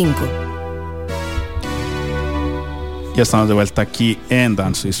 95.5. Ya estamos de vuelta aquí en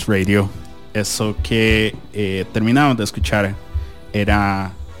Dance This Radio. Eso que terminamos de escuchar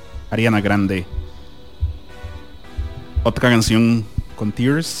era Ariana Grande. Otra canción con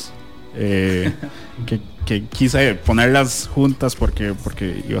Tears, que quise ponerlas juntas porque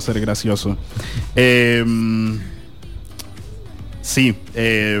iba a ser gracioso. Sí,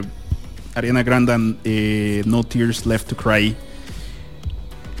 Ariana Grande, No Tears Left to Cry.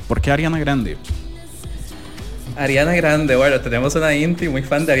 ¿Por qué Ariana Grande? Ariana Grande, bueno, tenemos una Inti muy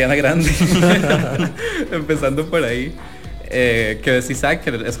fan de Ariana Grande. Empezando por ahí. Que sí sabe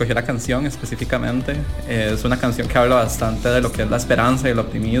que escogió la canción específicamente. Es una canción que habla bastante de lo que es la esperanza y el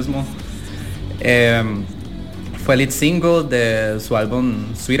optimismo. Fue lead single de su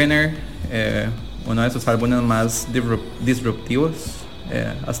álbum Sweetener, uno de sus álbumes más disruptivos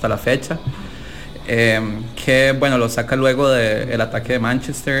hasta la fecha. Que bueno, lo saca luego del ataque de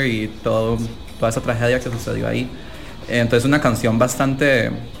Manchester y toda esa tragedia que sucedió ahí. Entonces una canción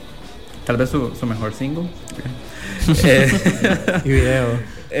bastante, tal vez su mejor single. Y video.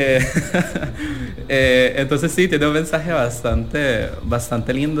 Entonces sí, tiene un mensaje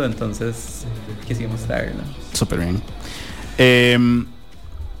bastante lindo, entonces quisimos traerlo. Súper bien.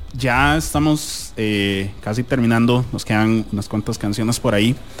 Ya estamos casi terminando, nos quedan unas cuantas canciones por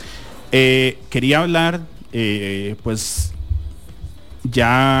ahí. Quería hablar, pues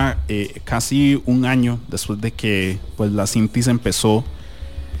ya casi un año después de que pues la Intis empezó.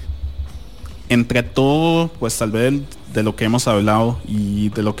 Entre todo, pues tal vez de lo que hemos hablado y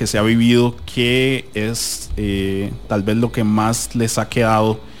de lo que se ha vivido, ¿qué es tal vez lo que más les ha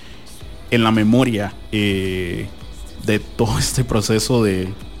quedado en la memoria de todo este proceso de,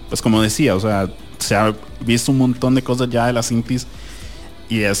 pues como decía, o sea, se ha visto un montón de cosas ya de las Intis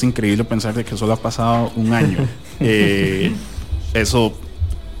y es increíble pensar de que solo ha pasado un año. Eso,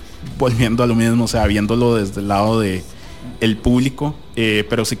 volviendo a lo mismo, o sea, viéndolo desde el lado de el público,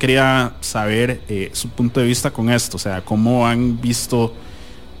 pero sí quería saber su punto de vista con esto, o sea, cómo han visto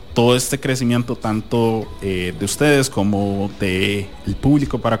todo este crecimiento tanto de ustedes como de el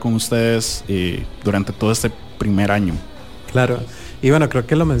público para con ustedes durante todo este primer año. Claro, y bueno, creo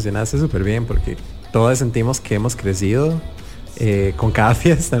que lo mencionaste súper bien porque todos sentimos que hemos crecido con cada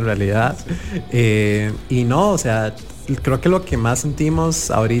fiesta en realidad, y no, o sea, creo que lo que más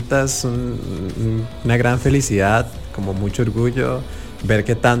sentimos ahorita es una gran felicidad, como mucho orgullo, ver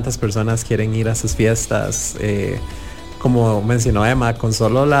que tantas personas quieren ir a esas fiestas. Como mencionó Emma, con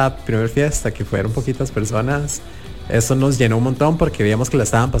solo la primera fiesta, que fueron poquitas personas, eso nos llenó un montón porque veíamos que la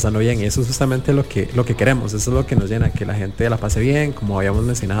estaban pasando bien, y eso es justamente lo que queremos, eso es lo que nos llena, que la gente la pase bien, como habíamos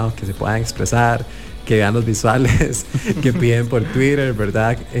mencionado, que se puedan expresar, que vean los visuales que piden por Twitter,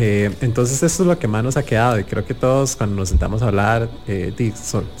 ¿verdad? Entonces eso es lo que más nos ha quedado, y creo que todos cuando nos sentamos a hablar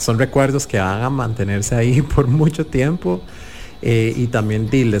son recuerdos que van a mantenerse ahí por mucho tiempo, y también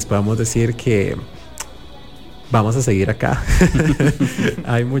les podemos decir que vamos a seguir acá.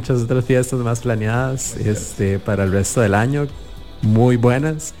 Hay muchas otras fiestas más planeadas para el resto del año, muy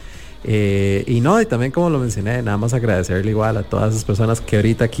buenas. Y también, como lo mencioné, nada más agradecerle igual a todas esas personas que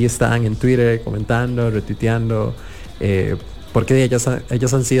ahorita aquí están en Twitter comentando, retuiteando, porque ellas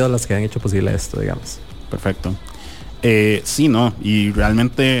han sido las que han hecho posible esto, digamos. Perfecto. Sí, no, y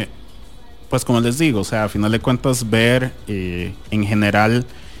realmente, pues como les digo, o sea, a final de cuentas ver en general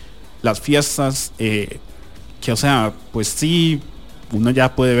las fiestas, que o sea, pues sí, uno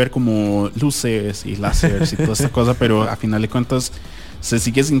ya puede ver como luces y láseres y toda esta cosa, pero a final de cuentas se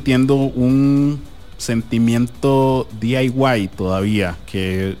sigue sintiendo un sentimiento DIY todavía,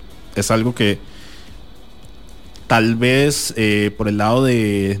 que es algo que tal vez por el lado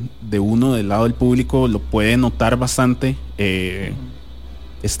de uno, del lado del público, lo puede notar bastante.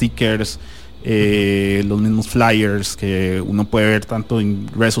 Stickers, los mismos flyers que uno puede ver tanto en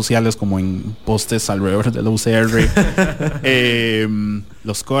redes sociales como en postes alrededor de la UCR.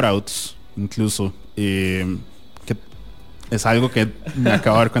 Los cutouts incluso, que es algo que me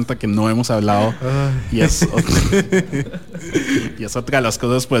acabo de dar cuenta que no hemos hablado, y es otra de las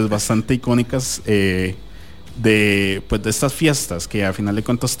cosas pues bastante icónicas de estas fiestas, que a final de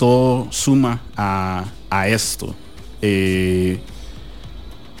cuentas todo suma a esto.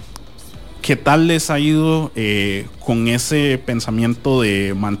 ¿Qué tal les ha ido con ese pensamiento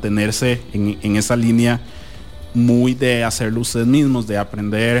de mantenerse en esa línea muy de hacerlo ustedes mismos, de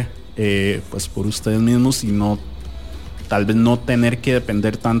aprender pues por ustedes mismos, y no, tal vez no tener que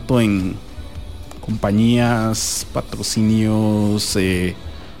depender tanto en compañías, patrocinios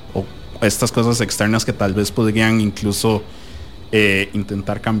o estas cosas externas que tal vez podrían incluso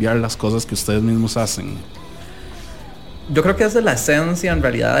intentar cambiar las cosas que ustedes mismos hacen? Yo creo que esa es la esencia en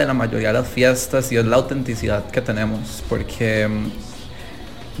realidad de la mayoría de las fiestas, y es la autenticidad que tenemos, porque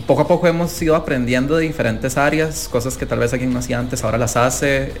poco a poco hemos ido aprendiendo de diferentes áreas, cosas que tal vez alguien no hacía antes, ahora las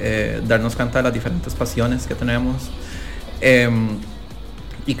hace, darnos cuenta de las diferentes pasiones que tenemos.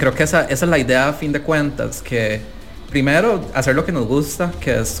 Y creo que esa es la idea a fin de cuentas, que primero hacer lo que nos gusta,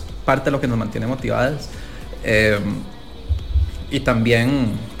 que es parte de lo que nos mantiene motivados, y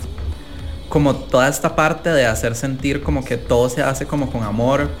también como toda esta parte de hacer sentir como que todo se hace como con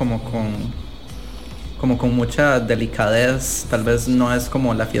amor, como con mucha delicadez. Tal vez no es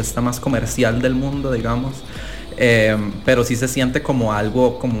como la fiesta más comercial del mundo, digamos, pero sí se siente como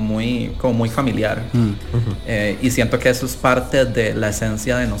algo como muy familiar. Y siento que eso es parte de la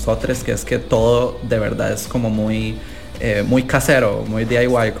esencia de nosotros, que es que todo de verdad es como muy casero, muy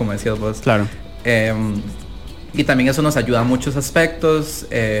DIY, como decías vos. Claro. Y también eso nos ayuda a muchos aspectos,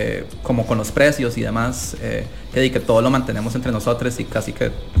 como con los precios y demás, que todo lo mantenemos entre nosotros, y casi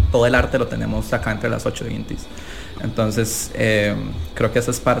que todo el arte lo tenemos acá entre las 8 de Intis. Entonces creo que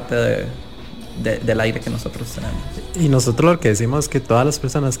esa es parte del aire que nosotros tenemos. Y nosotros lo que decimos es que todas las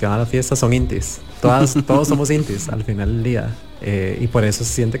personas que van a la fiesta son Intis. Todos somos Intis al final del día, y por eso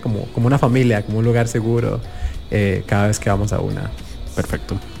se siente como una familia, como un lugar seguro cada vez que vamos a una.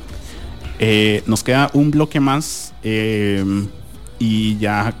 Perfecto. Nos queda un bloque más y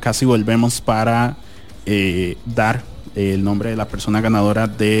ya casi volvemos para dar el nombre de la persona ganadora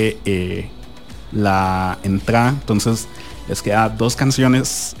de la entrada. Entonces les queda 2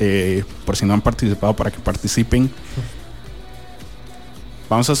 canciones por si no han participado, para que participen.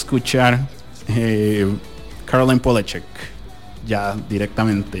 Vamos a escuchar Caroline Polachek ya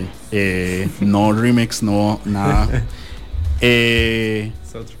directamente, no remix, no nada.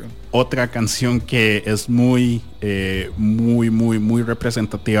 So true. Otra canción que es muy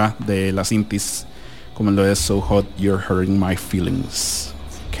representativa de las Intis, como lo es So Hot You're Hurting My Feelings.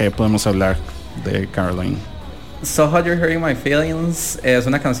 ¿Qué podemos hablar de Caroline? So Hot You're Hurting My Feelings es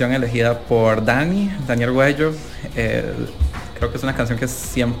una canción elegida por Daniel Guello. Creo que es una canción que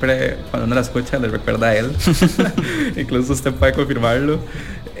siempre, cuando uno la escucha, le recuerda a él. Incluso usted puede confirmarlo.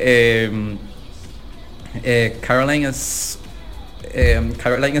 Caroline es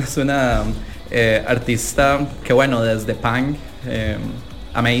una artista que, bueno, desde punk,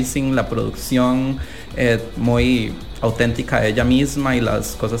 amazing, la producción muy auténtica de ella misma y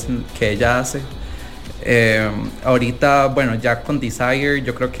las cosas que ella hace. Ahorita, bueno, ya con Desire,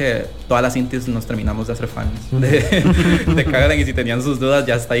 yo creo que todas las Intis nos terminamos de hacer fans de Caroline, y si tenían sus dudas,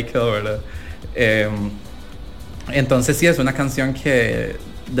 ya está ahí quedó, ¿verdad? Entonces sí, es una canción que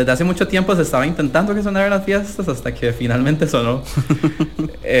desde hace mucho tiempo se estaba intentando que sonara en las fiestas, hasta que finalmente sonó.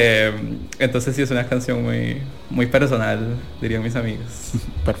 Entonces sí, es una canción muy personal, dirían mis amigos.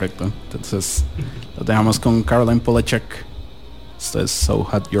 Perfecto. Entonces lo dejamos con Caroline Polachek. Esto es So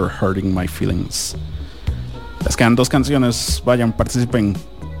Hot You're Hurting My Feelings. Les quedan 2 canciones. Vayan, participen.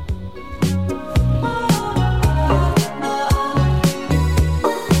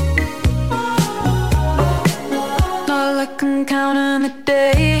 Not like I'm counting the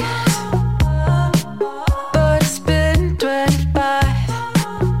days, but it's been 25.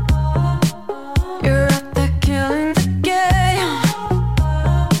 You're out there killing the game,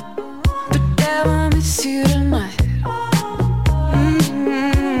 but damn, I miss you tonight.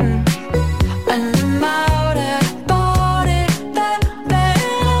 And I'm out at a party that made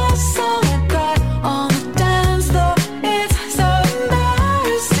us all cry on the dance floor. It's so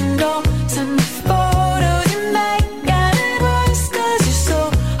embarrassing. Don't send me photos you make, and it works 'cause you're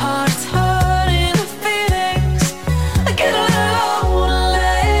so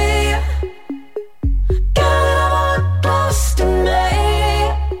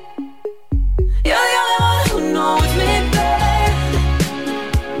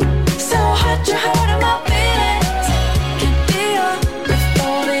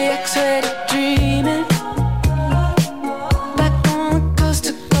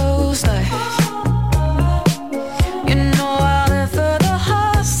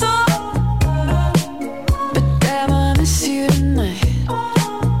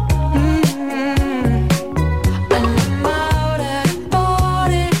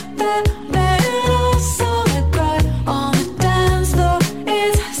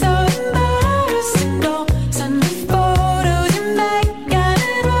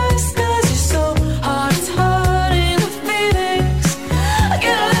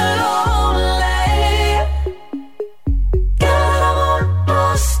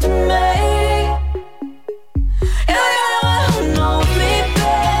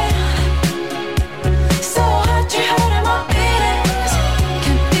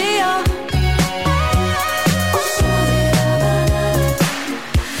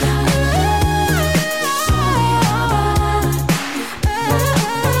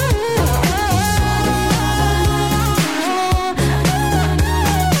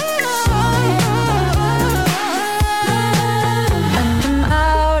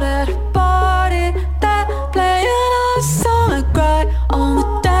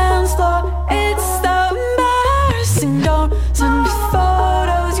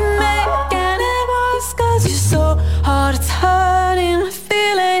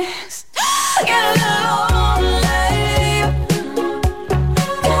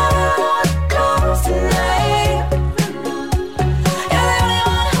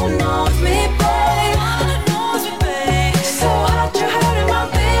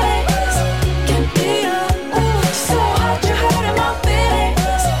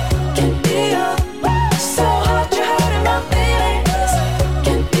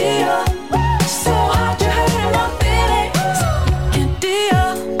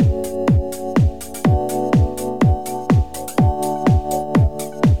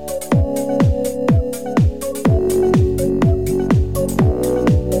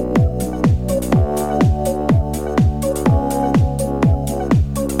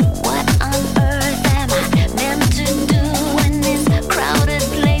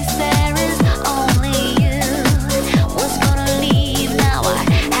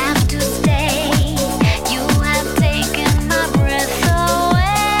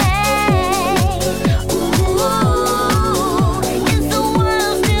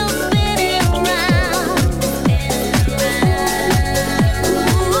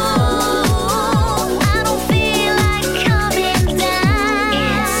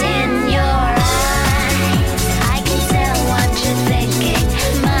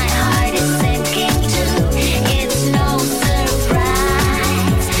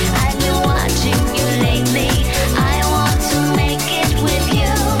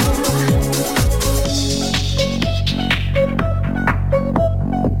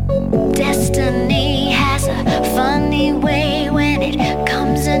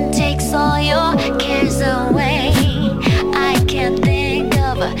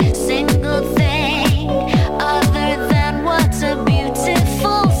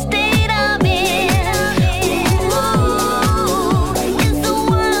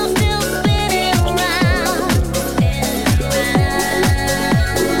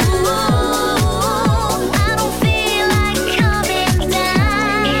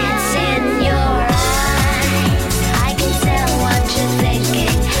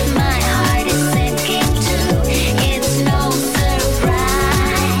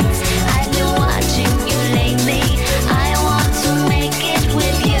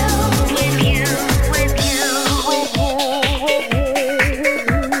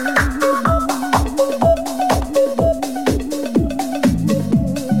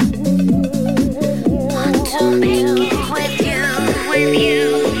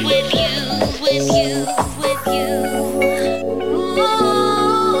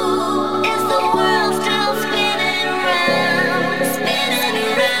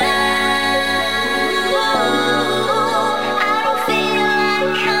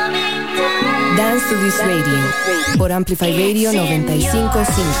Swiss Radio por Amplify Radio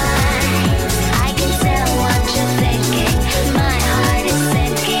 95.5.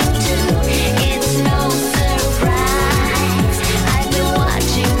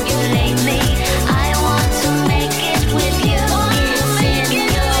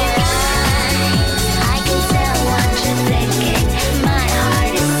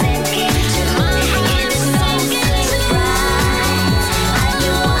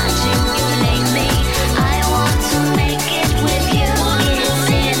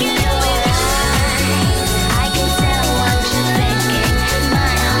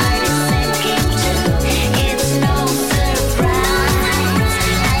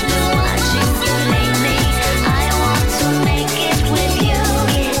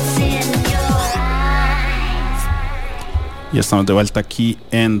 Y estamos de vuelta aquí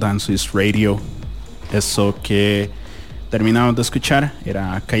en Swiss Radio. Eso que terminamos de escuchar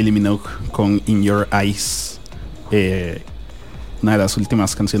era Kylie Minogue con In Your Eyes, una de las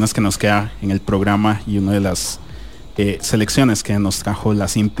últimas canciones que nos queda en el programa y una de las selecciones que nos trajo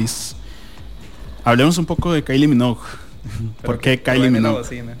las Intis. Hablemos un poco de Kylie Minogue. ¿Por qué Kylie Minogue?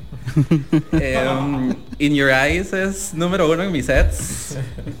 In Your Eyes es número 1 en mis sets.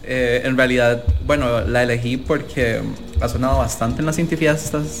 En realidad, bueno, la elegí porque ha sonado bastante en las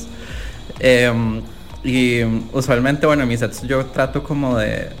Intifiestas. Y usualmente, bueno, en mis sets yo trato como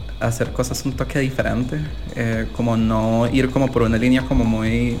de hacer cosas un toque diferente, como no ir como por una línea como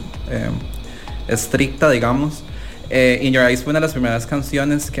muy estricta, digamos. In Your Eyes fue una de las primeras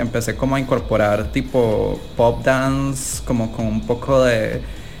canciones que empecé como a incorporar tipo pop dance, como con un poco de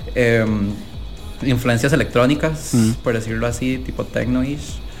influencias electrónicas, por decirlo así, tipo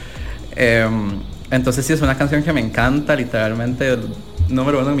techno-ish. Entonces sí, es una canción que me encanta, literalmente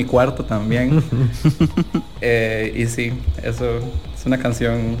número 1 en mi cuarto también. Y sí, eso es una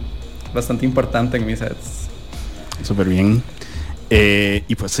canción bastante importante en mis sets. Súper bien.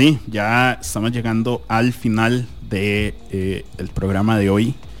 Y pues sí, ya estamos llegando al final de el programa de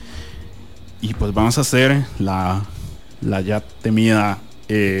hoy. Y pues vamos a hacer la ya temida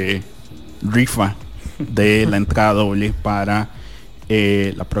rifa de la entrada doble para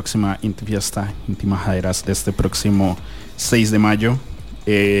la próxima Intifiesta Intimajaderas de este próximo 6 de mayo.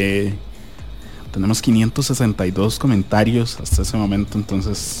 Tenemos 562 comentarios hasta ese momento,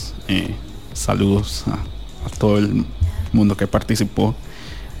 entonces saludos a todo el mundo que participó.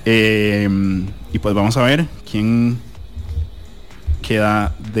 Y pues vamos a ver quién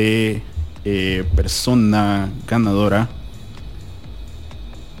queda de persona ganadora.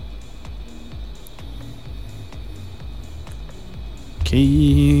 Ok.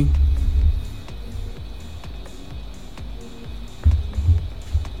 Qué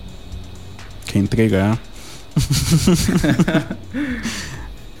intriga.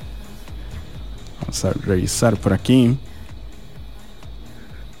 Vamos a revisar por aquí.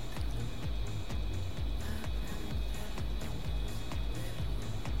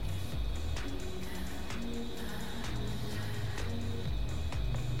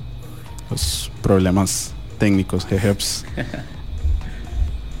 Los problemas técnicos, jejeps.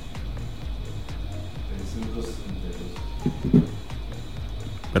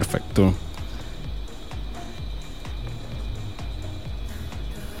 Perfecto.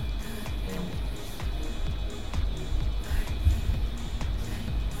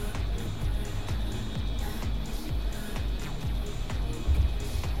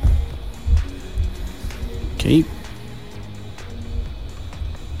 Ok.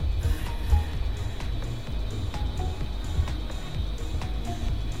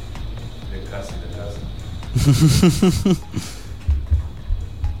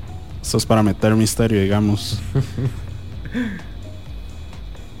 Esto es para meter misterio, digamos.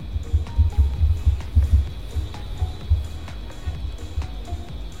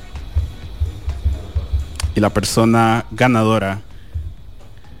 Y la persona ganadora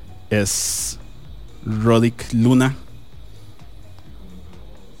es Rodic Luna.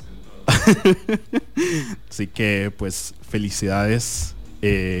 Así que pues felicidades.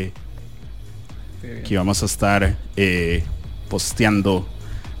 Aquí vamos a estar posteando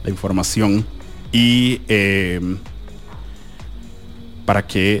la información y para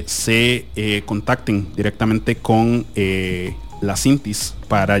que se contacten directamente con las Intis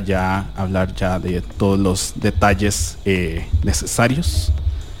para ya hablar ya de todos los detalles necesarios.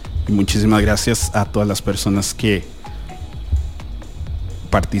 Y muchísimas gracias a todas las personas que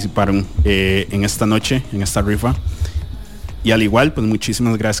participaron en esta noche, en esta rifa. Y al igual, pues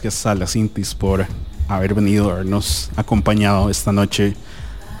muchísimas gracias a las Intis por haber venido, habernos acompañado esta noche,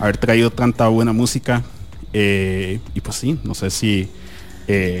 haber traído tanta buena música. Y pues sí, no sé si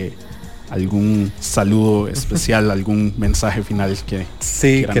algún saludo especial, algún mensaje final que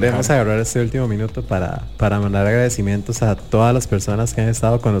sí, queremos dejar. agarrar este último minuto para mandar agradecimientos a todas las personas que han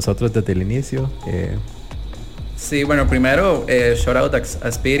estado con nosotros desde el inicio. Sí, bueno, primero, shout out a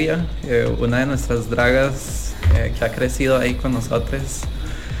Aspiria, una de nuestras dragas que ha crecido ahí con nosotros.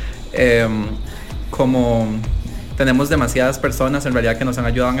 Como tenemos demasiadas personas en realidad que nos han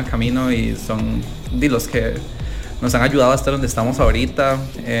ayudado en el camino y son de los que nos han ayudado hasta donde estamos ahorita.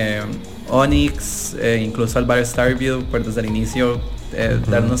 Onyx, incluso al bar Starview, pues desde el inicio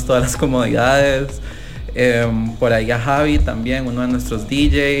darnos todas las comodidades. Por ahí a Javi también, uno de nuestros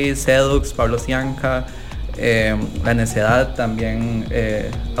DJs, Sedux, Pablo Cianca, La Necedad también,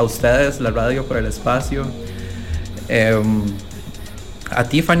 a ustedes, la radio, por el espacio. A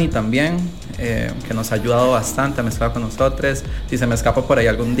Tiffany también, que nos ha ayudado bastante, ha mezclado con nosotros. Si se me escapa por ahí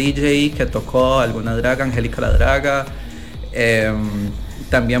algún DJ que tocó, alguna draga, Angélica la Draga.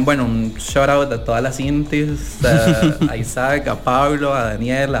 También, bueno, un shout out a todas las Intis, a Isaac, a Pablo, a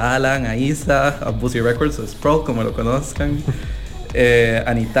Daniel, a Alan, a Isa, a Busy Records, o Sproul, como lo conozcan,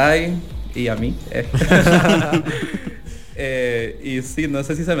 a Nitai y a mí. Y sí, no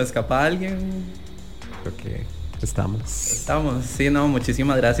sé si se me escapa alguien. Creo que estamos, sí, no,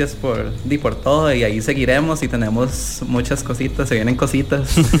 muchísimas gracias por todo, y ahí seguiremos y tenemos muchas cositas, se vienen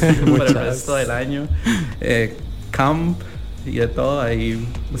cositas por el resto del año. Camp y de todo, ahí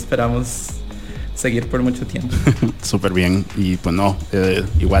esperamos seguir por mucho tiempo. Súper bien, y pues no,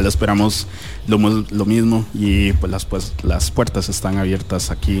 igual esperamos lo mismo, y pues las puertas están abiertas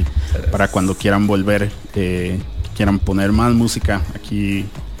aquí para cuando quieran volver, quieran poner más música, aquí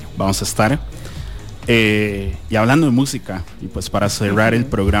vamos a estar. Y hablando de música, y pues para cerrar el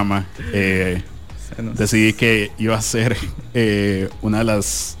programa, decidí que iba a ser una de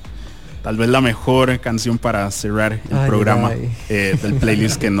las, tal vez la mejor canción para cerrar el programa del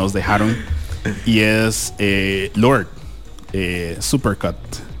playlist que nos dejaron, y es Lord, Supercut.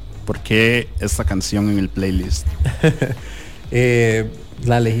 ¿Por qué esta canción en el playlist?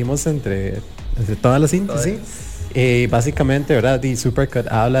 La elegimos entre todas las Intis, ¿sí? Básicamente, ¿verdad? Y Supercut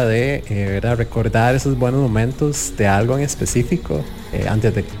habla de ¿verdad? Recordar esos buenos momentos de algo en específico,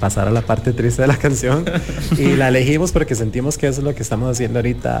 antes de pasar a la parte triste de la canción. Y la elegimos porque sentimos que eso es lo que estamos haciendo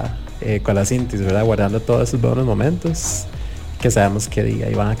ahorita con las Intis, ¿verdad? Guardando todos esos buenos momentos que sabemos que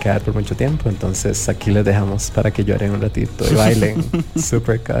ahí van a quedar por mucho tiempo. Entonces aquí les dejamos para que lloren un ratito y bailen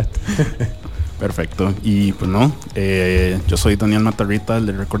Supercut. Perfecto. Y pues no, yo soy Daniel Matarrita.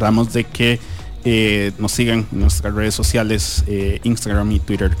 Les recordamos de que nos sigan en nuestras redes sociales, Instagram y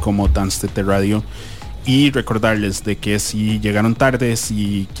Twitter como DTTR Radio, y recordarles de que si llegaron tarde,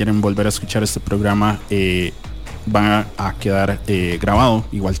 si quieren volver a escuchar este programa, va a quedar grabado,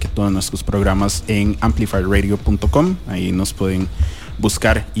 igual que todos nuestros programas, en amplifyradio.com. Ahí nos pueden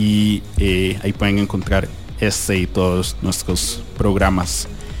buscar y ahí pueden encontrar este y todos nuestros programas.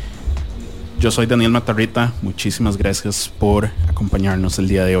 Yo soy Daniel Matarrita, muchísimas gracias por acompañarnos el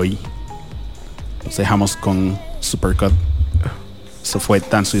día de hoy. Nos dejamos con Supercut. Esto fue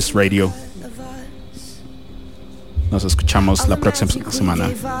Dance Swiss Radio. Nos escuchamos la próxima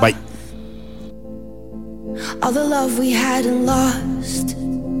semana. Bye. All the love we had and lost.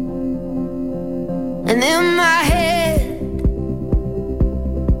 And in my head,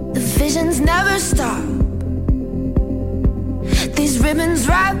 the visions never stop. These ribbons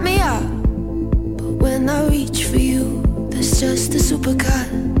wrap me up, but when I reach for you, there's just a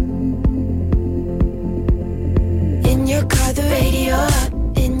supercut. In your car, the radio up.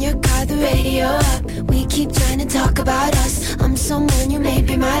 In your car, the radio up. We keep trying to talk about us. I'm someone you may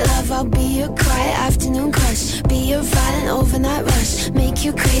be my love. I'll be your quiet afternoon crush. Be your violent overnight rush. Make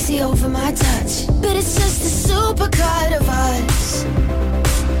you crazy over my touch. But it's just a supercut of us.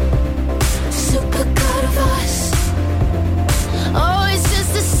 Supercut of us. Oh, it's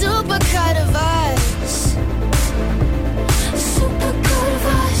just a supercut of us. Supercut of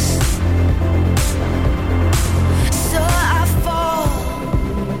us. So I fall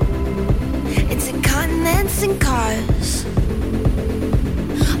into continents and cars.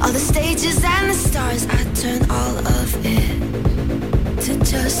 All the stages and the stars, I turn all of it to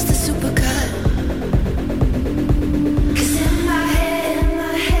just a supercut. 'Cause in my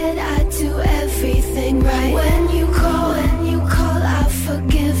head, I do everything right. When you call, I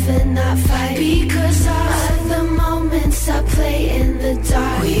forgive and I fight. Because of the moments I play in the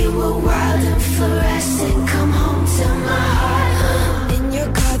dark. We were wild and fluorescent, come home to my heart. In your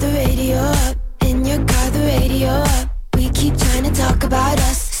car, the radio up. In your car, the radio up. We keep trying to talk about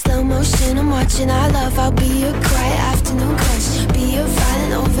us. Slow motion, I'm watching our love. I'll be your quiet afternoon crush. Be your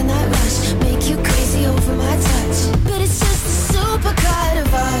violent overnight rush. Make you crazy over my touch. But it's just a supercut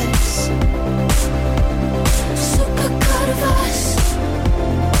of us.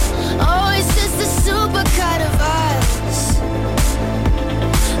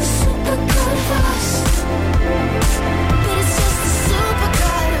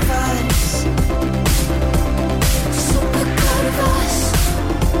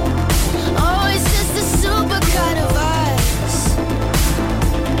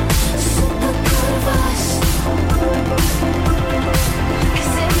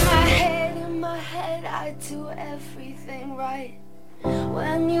 fight.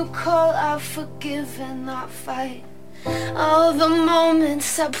 When you call, I forgive and not fight. All the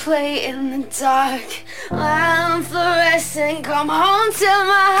moments I play in the dark, I'm fluorescent, come home to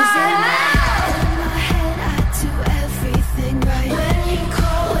my heart. In my head I do everything right.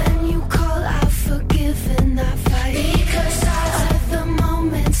 When you call, I forgive and not fight. Because all of the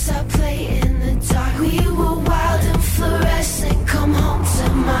moments I play in the dark, we were wild and fluorescent, come home to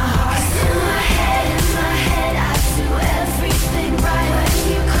my heart. In my head I do everything right. When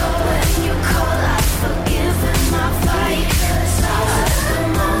you call, I forgive and not fight. Because all of the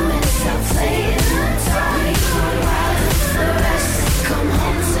moments I play in the dark, we were wild and fluorescent, come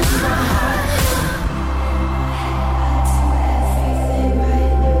home to my heart. In my head I do everything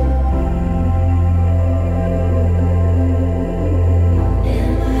right.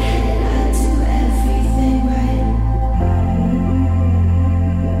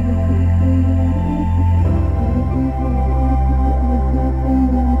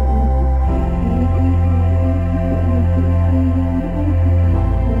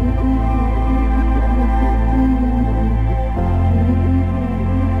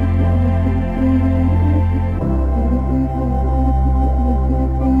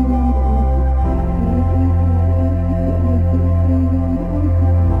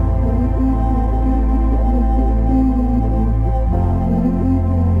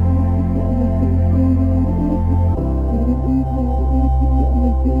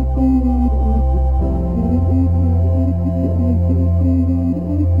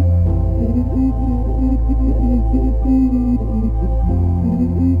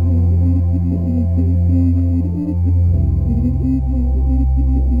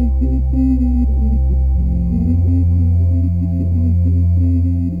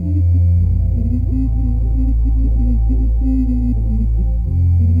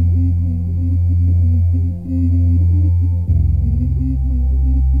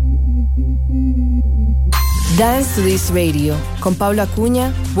 Dance to This Radio con Pablo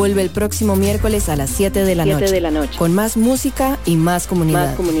Acuña vuelve el próximo miércoles a las 7 de la noche. Con más música y más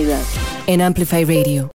comunidad. En Amplify Radio.